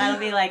tension. That'll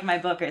be like my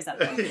book or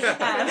something. Little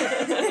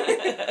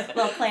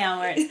play on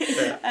words.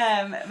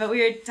 Yeah. But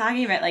we were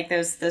talking about like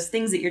those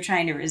things that you're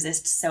trying to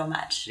resist so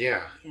much.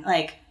 Yeah.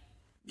 Like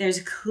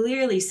there's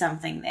clearly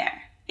something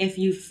there. If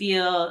you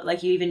feel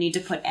like you even need to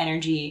put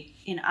energy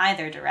in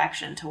either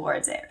direction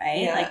towards it,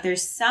 right? Yeah. Like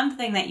there's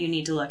something that you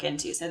need to look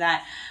into, so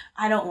that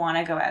I don't want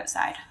to go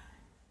outside.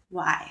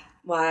 Why?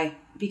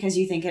 Because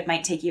you think it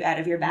might take you out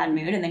of your bad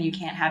mood, and then you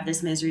can't have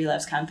this misery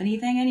loves company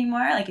thing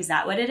anymore? Like, is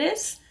that what it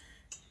is?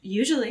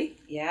 Usually.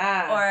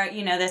 Yeah. Or,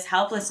 you know, this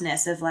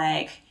helplessness of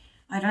like,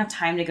 I don't have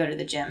time to go to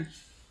the gym.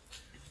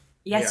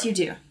 Yes, you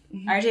do.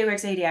 Mm-hmm. RJ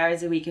works 80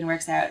 hours a week and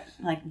works out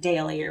like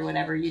daily or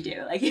whatever you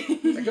do. Like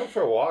I go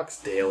for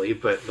walks daily,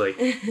 but like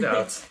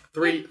no, it's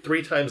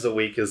three times a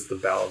week is the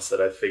balance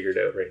that I've figured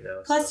out right now.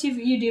 Plus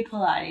you do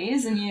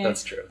Pilates and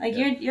that's true. Like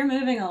you're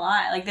moving a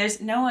lot. Like there's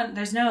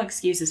no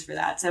excuses for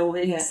that. So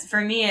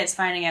for me, it's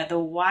finding out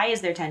why is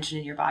there tension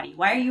in your body?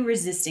 Why are you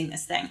resisting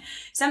this thing?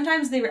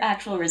 Sometimes the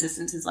actual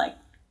resistance is like,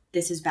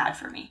 this is bad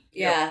for me.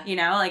 Yeah. You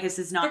know, like this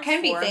is not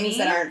for me. There can be things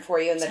that aren't for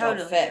you and that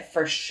don't fit,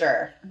 for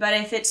sure. But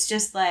if it's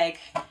just like,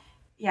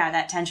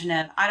 that tension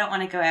of, I don't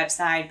want to go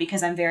outside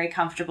because I'm very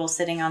comfortable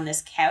sitting on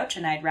this couch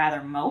and I'd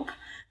rather mope.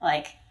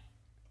 Like,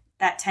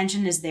 that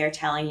tension is there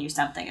telling you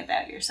something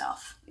about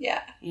yourself.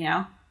 Yeah. You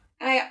know?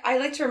 And I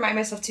like to remind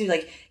myself too,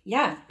 like,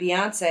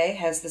 Beyonce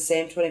has the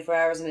same 24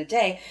 hours in a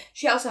day.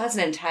 She also has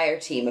an entire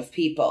team of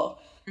people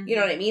You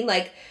know what I mean?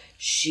 Like,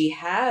 she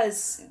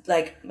has,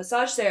 like,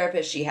 massage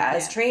therapist, she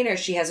has trainers,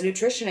 she has a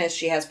nutritionist,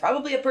 she has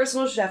probably a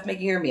personal chef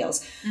making her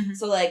meals.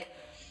 So, like,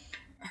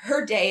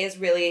 her day is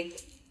really...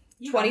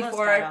 You 24 almost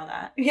got all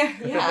that.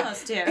 Yeah.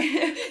 Almost do. Her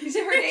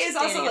day is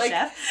also like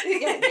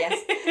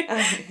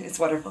it's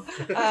wonderful.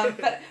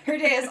 But her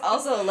day is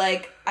also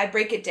like, I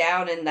break it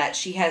down in that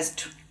she has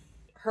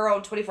her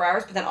own 24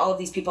 hours, but then all of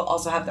these people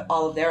also have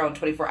all of their own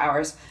 24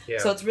 hours. Yeah.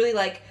 So it's really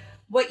like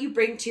what you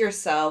bring to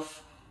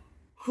yourself,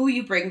 who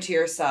you bring to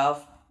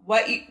yourself,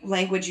 what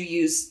language you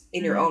use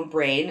in your own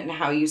brain, and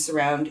how you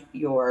surround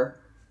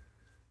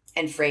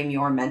and frame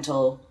your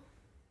mental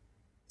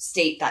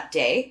state that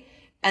day,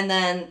 and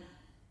then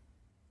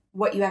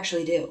what you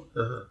actually do.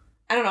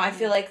 I don't know. I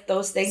feel like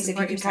those things, if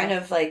you can kind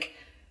of like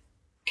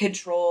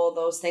control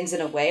those things in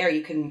a way, or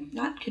you can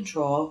not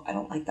control, I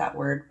don't like that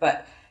word,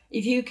 but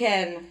if you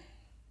can,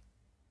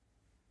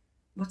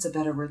 what's a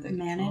better word than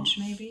manage,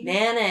 control? Maybe?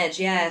 Manage,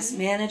 yes.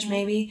 Manage,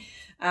 maybe.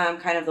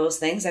 Kind of those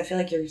things. I feel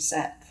like you're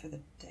set for the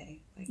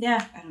day. Like,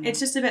 yeah. I don't know. It's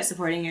just about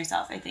supporting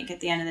yourself, I think, at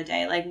the end of the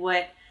day. Like,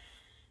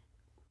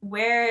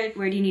 where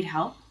do you need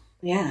help?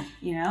 Yeah.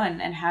 You know,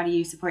 and how do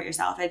you support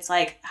yourself? It's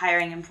like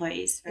hiring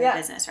employees for a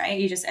business, right?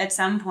 You just, at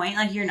some point,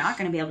 like, you're not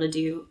going to be able to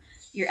do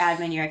your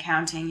admin, your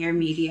accounting, your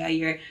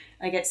media,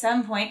 like, at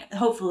some point,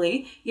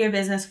 hopefully, your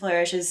business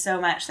flourishes so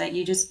much that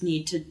you just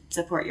need to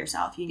support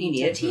yourself. You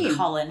need a team.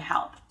 Call in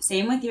help.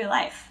 Same with your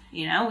life.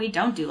 You know, we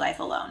don't do life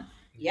alone.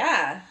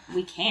 Yeah.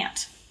 We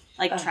can't.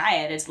 Like, try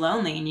it. It's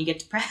lonely and you get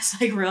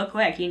depressed, like, real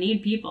quick. You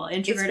need people,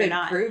 introvert or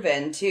not. It's been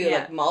proven, too,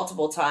 like,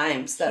 multiple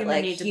times that,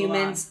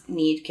 humans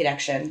need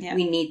connection. Yeah.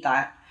 We need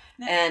that.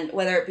 Yeah. And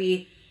whether it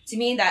be, to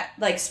me, that,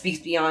 like, speaks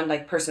beyond,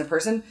 like, person to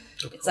person.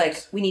 It's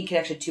like, we need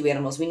connection to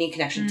animals. We need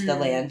connection to the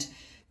land.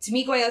 To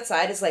me, going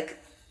outside is, like,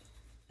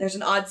 there's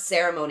an odd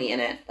ceremony in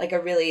it. Like, a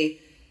really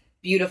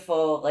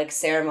beautiful, like,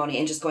 ceremony,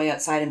 and just going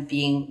outside and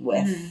being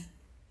with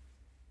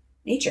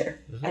nature.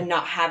 And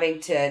not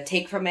having to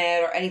take from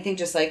it or anything,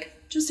 just, like,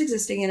 just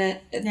existing in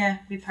it. Yeah,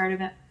 be part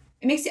of it.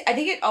 I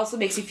think it also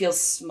makes you feel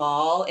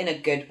small in a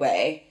good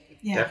way.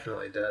 Yeah.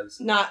 Definitely does.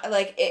 Not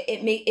like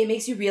it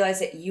makes you realize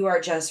that you are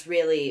just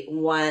really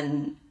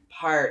one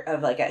part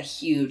of like a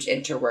huge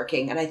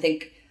interworking. And I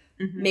think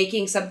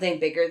making something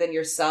bigger than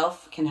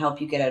yourself can help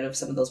you get out of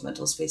some of those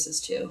mental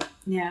spaces too.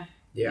 Yeah.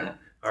 Yeah.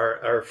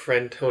 Our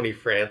friend Tony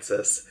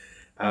Francis.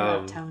 I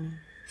love Tony.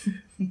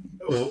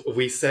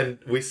 we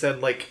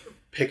send like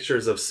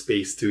pictures of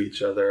space to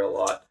each other a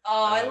lot.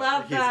 Oh, I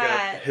love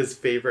that. He's got his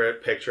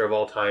favorite picture of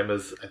all time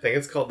is, I think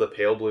it's called the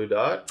pale blue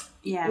dot.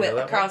 Yeah.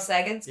 With Carl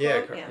Sagan's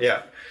quote?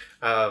 Yeah.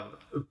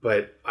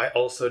 But I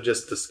also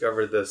just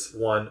discovered this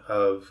one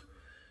of,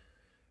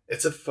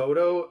 it's a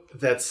photo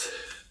that's,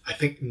 I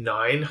think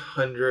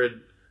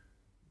 900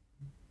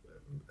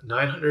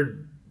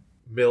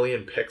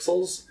 million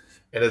pixels,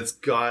 and it's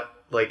got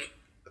like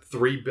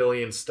 3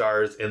 billion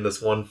stars in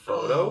this one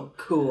photo. Oh,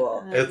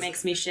 cool. That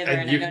makes me shiver, and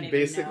I don't even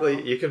know.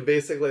 You can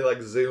basically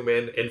like zoom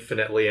in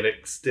infinitely and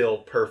it's still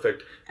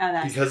perfect. Oh,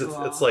 that's because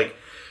cool. it's like,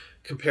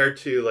 compared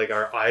to like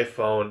our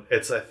iPhone,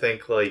 it's I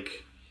think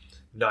like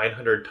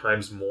 900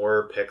 times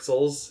more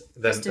pixels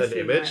than an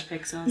image.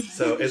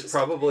 So it's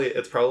probably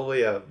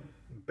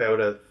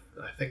about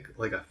I think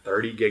like a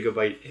 30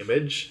 gigabyte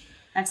image.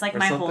 That's like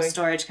my whole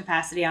storage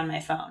capacity on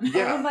my phone.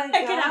 Yeah. Oh my gosh.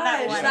 I can have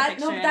that one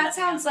picture. That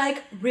sounds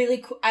like really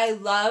cool. I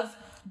love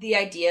the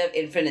idea of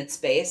infinite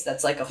space.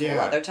 That's like a whole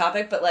other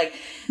topic. But like,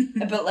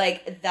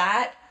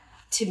 that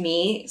to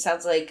me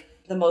sounds like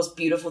the most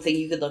beautiful thing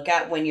you could look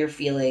at when you're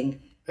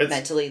feeling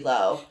mentally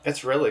low.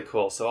 It's really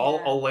cool. So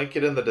I'll link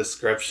it in the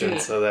description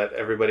so that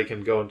everybody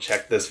can go and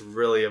check this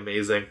really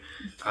amazing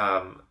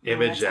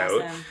image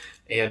out. Awesome.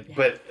 And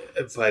but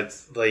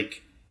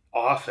like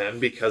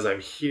often, because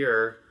I'm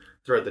here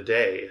throughout the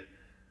day,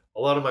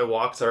 a lot of my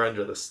walks are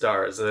under the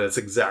stars, and it's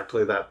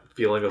exactly that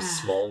feeling of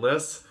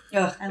smallness.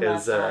 Oh, I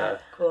love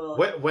that. Cool.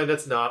 When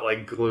it's not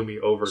like gloomy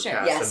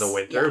overcast in the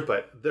winter,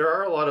 but there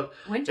are a lot of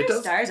winter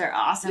stars are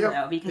awesome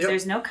though, because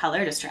there's no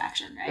color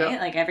distraction, right?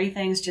 Like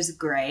everything's just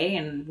gray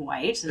and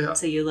white, and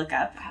so you look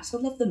up. I also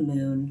love the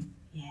moon.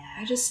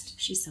 Yeah,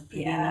 she's so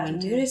pretty. Yeah, the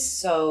moon is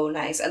so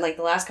nice, and like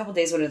the last couple of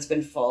days when it's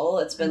been full,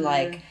 it's been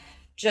like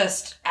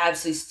just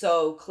absolutely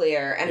so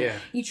clear, and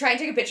you try and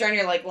take a picture on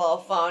your like little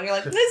phone, you're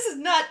like, this is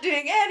not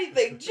doing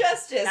anything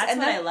justice. That's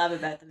what I love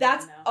about the moon.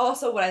 That's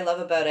also what I love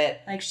about it.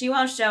 Like, she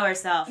won't show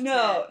herself.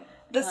 No,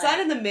 the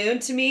sun and the moon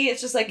to me,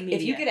 it's just like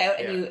if you get out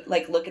and you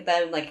like look at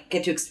them, like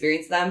get to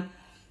experience them,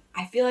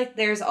 I feel like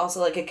there's also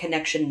like a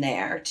connection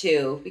there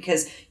too,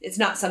 because it's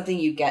not something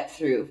you get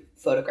through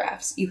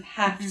photographs. You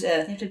have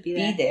to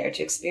be there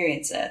to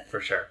experience it. For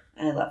sure.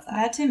 And I love that.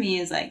 That to me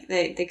is like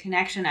the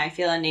connection I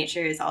feel in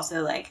nature is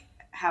also like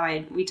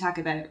how we talk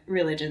about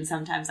religion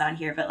sometimes on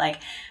here, but like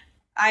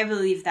I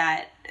believe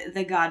that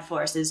the God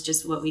force is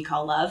just what we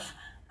call love.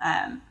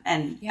 And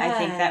I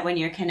think that when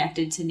you're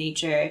connected to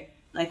nature,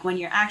 like when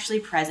you're actually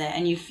present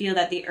and you feel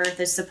that the earth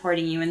is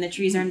supporting you and the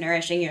trees are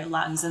nourishing your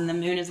lungs and the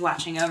moon is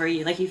watching over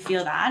you, like you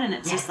feel that, and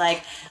it's just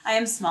like, I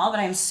am small, but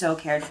I am so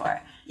cared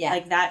for. Yeah.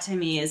 Like that to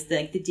me is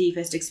the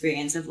deepest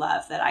experience of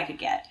love that I could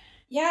get.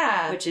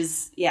 Yeah. Which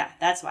is,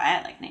 that's why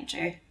I like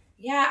nature.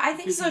 Yeah, I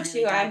think so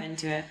too. Dive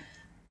into it.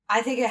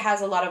 I think it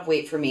has a lot of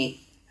weight for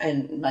me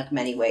in like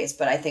many ways,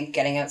 but I think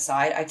getting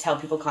outside, I tell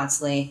people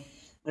constantly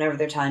whenever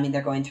they're telling me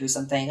they're going through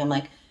something, I'm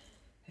like,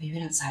 have you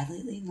been outside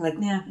lately? And they're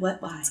like, yeah.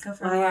 What? Why? Let's go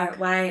for a walk.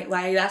 Why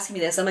are you asking me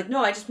this? I'm like,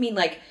 no, I just mean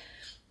like,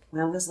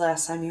 when was the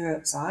last time you were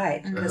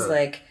outside? Because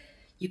like,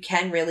 you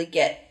can really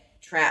get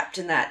trapped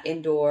in that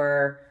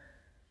indoor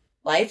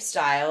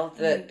lifestyle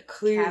that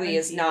clearly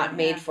is not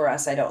made for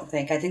us, I don't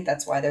think. I think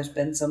that's why there's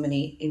been so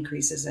many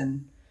increases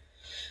in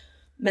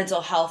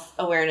mental health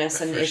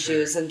awareness and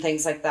issues and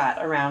things like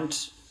that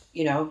around,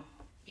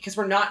 because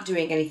we're not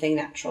doing anything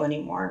natural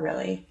anymore,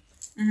 really.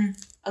 Mm-hmm.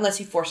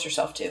 Unless you force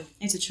yourself to.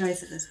 It's a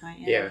choice at this point,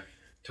 Yeah.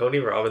 Tony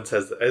Robbins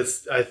has,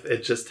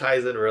 it just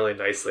ties in really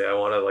nicely. I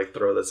want to like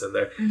throw this in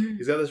there. Mm-hmm.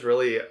 He's got this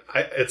really,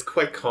 it's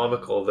quite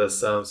comical, this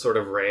sort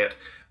of rant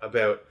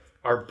about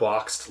our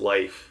boxed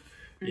life,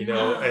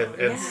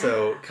 and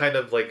so kind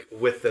of like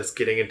with this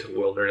getting into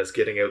wilderness,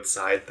 getting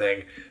outside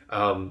thing,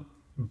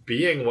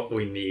 being what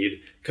we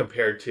need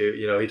compared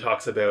to, he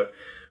talks about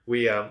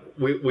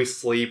we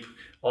sleep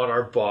on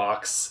our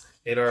box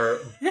in our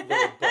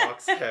little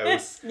box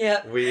house.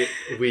 Yeah.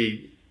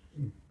 We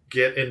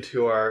get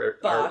into our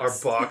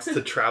box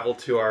to travel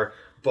to our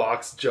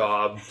box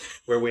job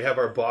where we have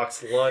our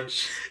box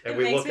lunch and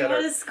we look at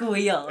our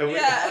squeal.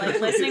 Like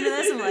listening to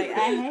this, I'm like,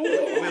 I hate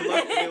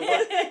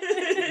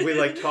it. We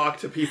like talk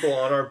to people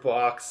on our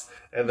box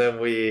and then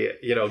we,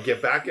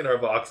 get back in our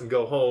box and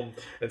go home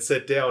and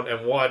sit down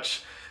and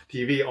watch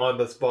TV on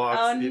this box.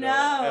 Oh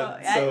no!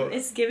 So,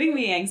 it's giving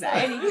me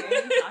anxiety hearing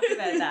you talk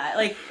about that.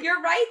 Like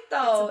you're right,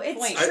 though.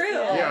 It's true.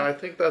 I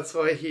think that's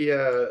why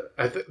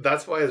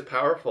that's why it's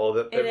powerful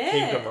that it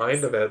came to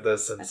mind about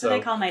this. And that's what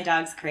I call my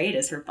dog's crate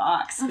is her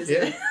box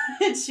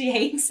because she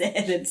hates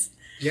it. It's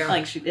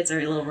like it's her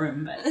little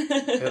room, but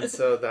and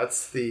so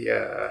that's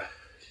the.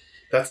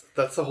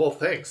 That's the whole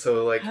thing.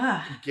 So like,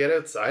 get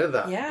outside of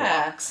that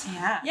box.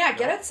 Yeah,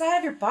 get outside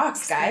of your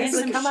box, guys.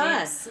 Like, come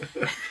on.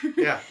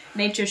 Yeah.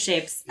 Nature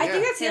shapes. I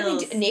think that's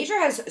the thing. Nature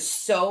has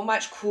so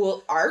much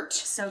cool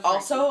art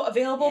also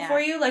available for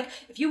you. Like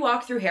if you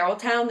walk through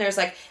Haroldtown, there's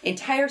like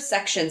entire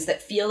sections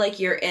that feel like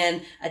you're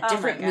in a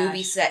different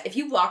movie set. If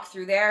you walk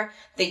through there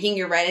thinking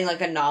you're writing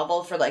like a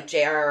novel for like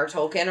J.R.R.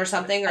 Tolkien or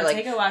something, or like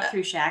take a walk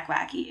through Shack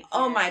Wacky.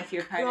 If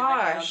you're part of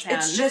Haroldtown.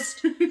 It's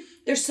just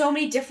there's so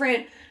many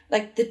different.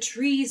 Like, the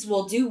trees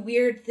will do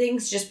weird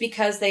things just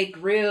because they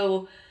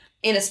grew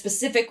in a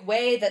specific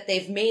way that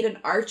they've made an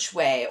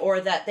archway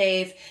or that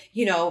they've,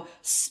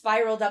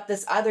 spiraled up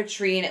this other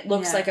tree and it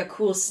looks like a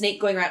cool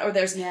snake going around. Or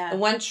there's the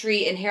one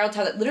tree in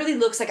Haroldtown that literally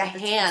looks like a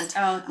hand,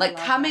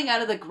 coming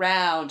out of the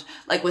ground,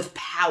 like with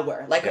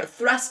power, like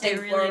thrusting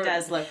forward. It really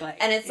does look like.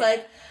 And it's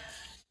like,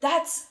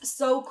 that's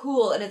so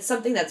cool. And it's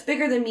something that's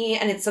bigger than me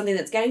and it's something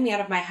that's getting me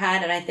out of my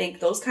head. And I think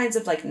those kinds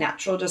of, like,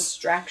 natural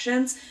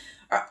distractions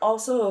are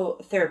also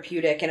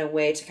therapeutic in a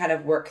way to kind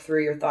of work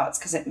through your thoughts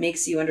because it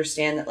makes you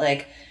understand that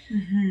like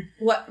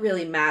what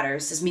really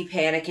matters. Does me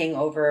panicking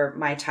over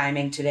my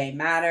timing today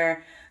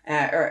matter?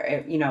 Or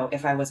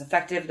if I was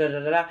effective,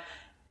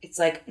 It's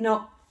like,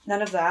 no,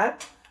 none of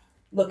that.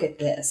 Look at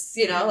this,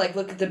 like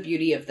look at the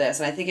beauty of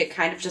this. And I think it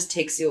kind of just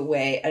takes you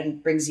away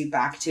and brings you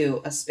back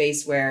to a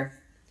space where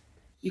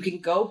you can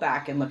go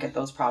back and look at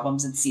those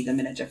problems and see them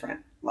in a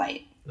different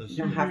light. You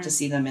don't have to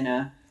see them in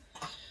a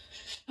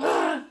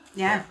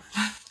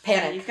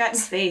panic. You've got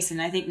space,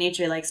 and I think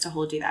nature likes to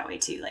hold you that way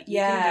too. Like you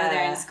can go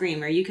there and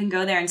scream, or you can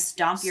go there and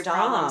stomp your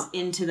problems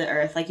into the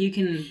earth. Like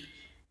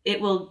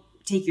it will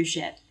take your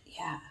shit.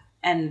 Yeah.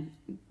 And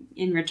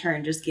in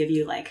return, just give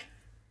you like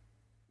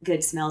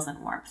good smells and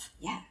warmth.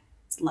 Yeah.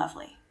 It's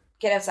lovely.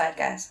 Get outside,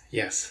 guys.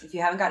 Yes. If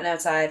you haven't gotten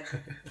outside,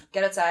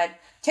 get outside.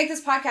 Take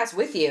this podcast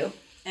with you.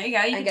 There you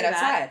go. You can get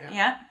outside.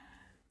 Yeah.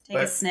 Take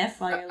a sniff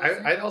while you're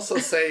listening. I'd also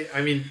say,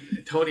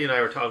 Tony and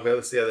I were talking about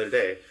this the other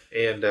day,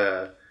 and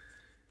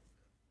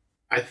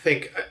I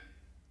think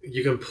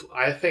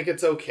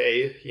it's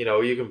okay.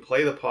 You can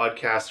play the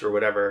podcast or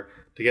whatever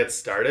to get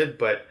started,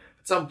 but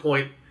at some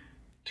point,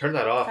 turn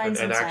that off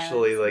and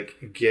actually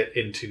like get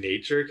into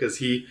nature because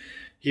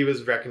he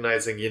was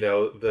recognizing,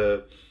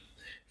 if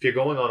you're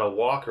going on a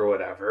walk or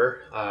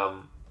whatever,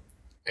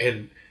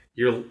 and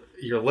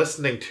you're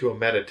listening to a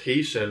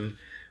meditation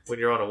when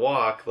you're on a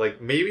walk,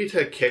 like maybe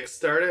to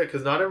kickstart it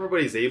because not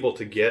everybody's able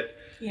to get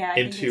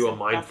into a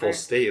mindful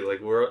state, like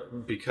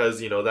because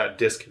that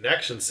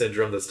disconnection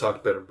syndrome that's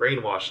talked about in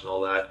brainwash and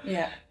all that.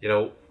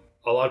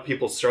 A lot of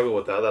people struggle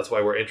with that. That's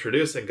why we're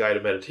introducing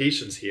guided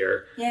meditations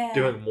here,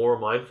 doing more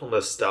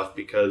mindfulness stuff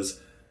because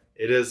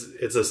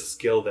it's a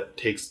skill that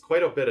takes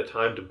quite a bit of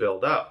time to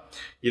build up.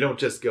 You don't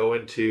just go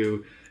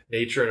into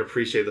nature and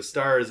appreciate the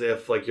stars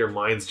if like your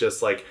mind's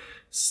just like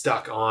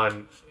stuck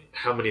on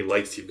how many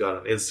likes you've got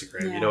on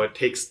Instagram. It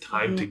takes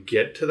time to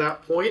get to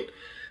that point,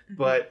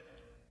 but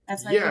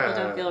that's why people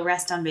don't feel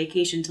rest on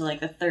vacation till like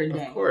the third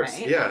day. Of course,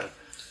 right? yeah.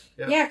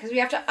 Yeah, because we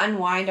have to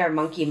unwind our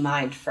monkey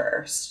mind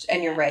first.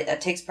 And you're right,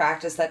 that takes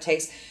practice, that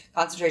takes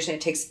concentration,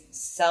 it takes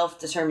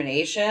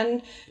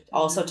self-determination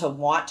also to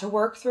want to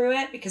work through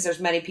it, because there's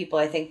many people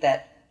I think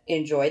that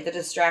enjoy the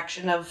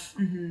distraction of,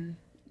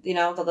 you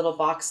know, the little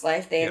box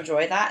life. They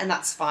enjoy that, and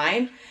that's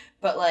fine.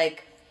 But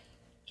like,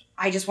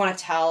 I just want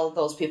to tell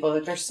those people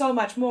that there's so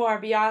much more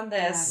beyond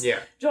this. Yeah.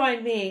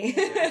 Join me. I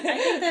think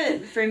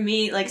that for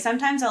me, like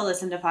sometimes I'll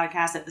listen to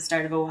podcasts at the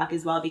start of a walk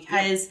as well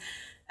because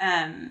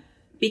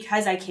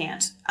I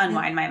can't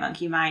unwind my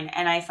monkey mind.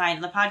 And I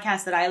find the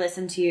podcasts that I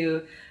listen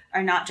to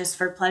are not just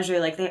for pleasure.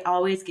 Like they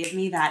always give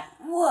me that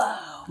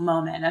whoa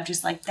moment of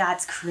just like,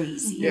 that's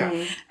crazy.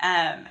 Yeah.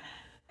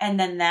 And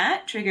then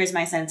that triggers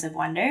my sense of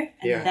wonder.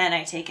 And Yeah. then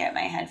I take out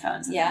my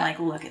headphones and I'm like,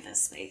 look at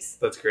this space.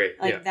 That's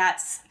great. Like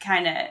that's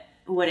kind of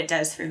what it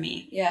does for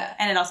me. Yeah.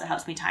 And it also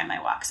helps me time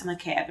my walks. I'm like,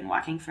 okay, I've been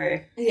walking for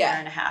an hour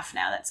and a half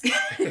now. That's good.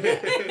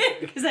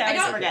 Because I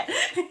always forget.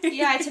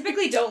 I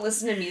typically don't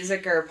listen to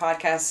music or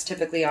podcasts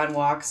typically on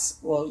walks.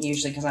 Well,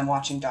 usually because I'm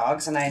watching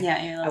dogs and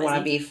I want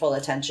to be full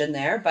attention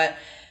there. But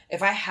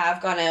if I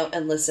have gone out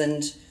and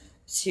listened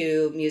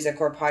to music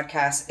or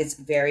podcasts, it's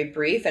very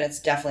brief and it's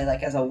definitely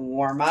like as a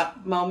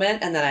warm-up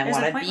moment. And then I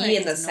want to be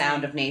in the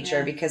sound of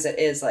nature because it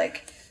is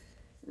like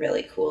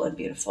really cool and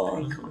beautiful.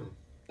 Very cool.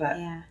 But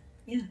yeah.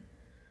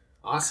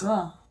 Awesome.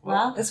 Cool.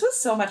 Well, this was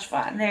so much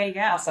fun. There you go.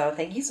 Also,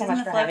 thank you so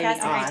much for having me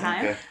on.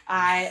 Time?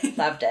 I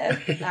loved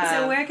it.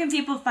 So where can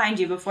people find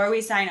you before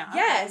we sign off?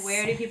 Yes.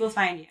 Where do people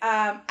find you?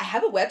 I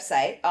have a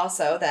website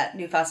also that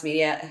Newfast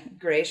Media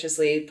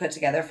graciously put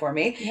together for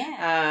me.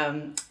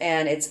 Yeah.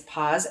 And it's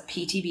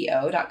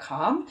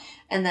pawsptbo.com.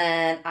 And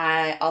then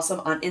I also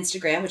am on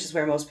Instagram, which is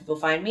where most people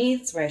find me.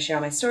 It's where I share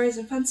all my stories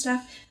and fun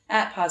stuff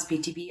at Paws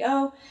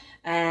Ptbo,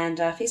 and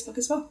Facebook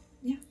as well.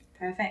 Yeah.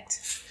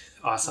 Perfect.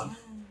 Awesome.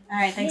 All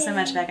right. Thanks so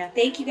much, Beka.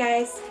 Thank you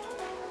guys.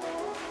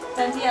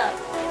 Sun's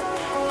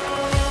up.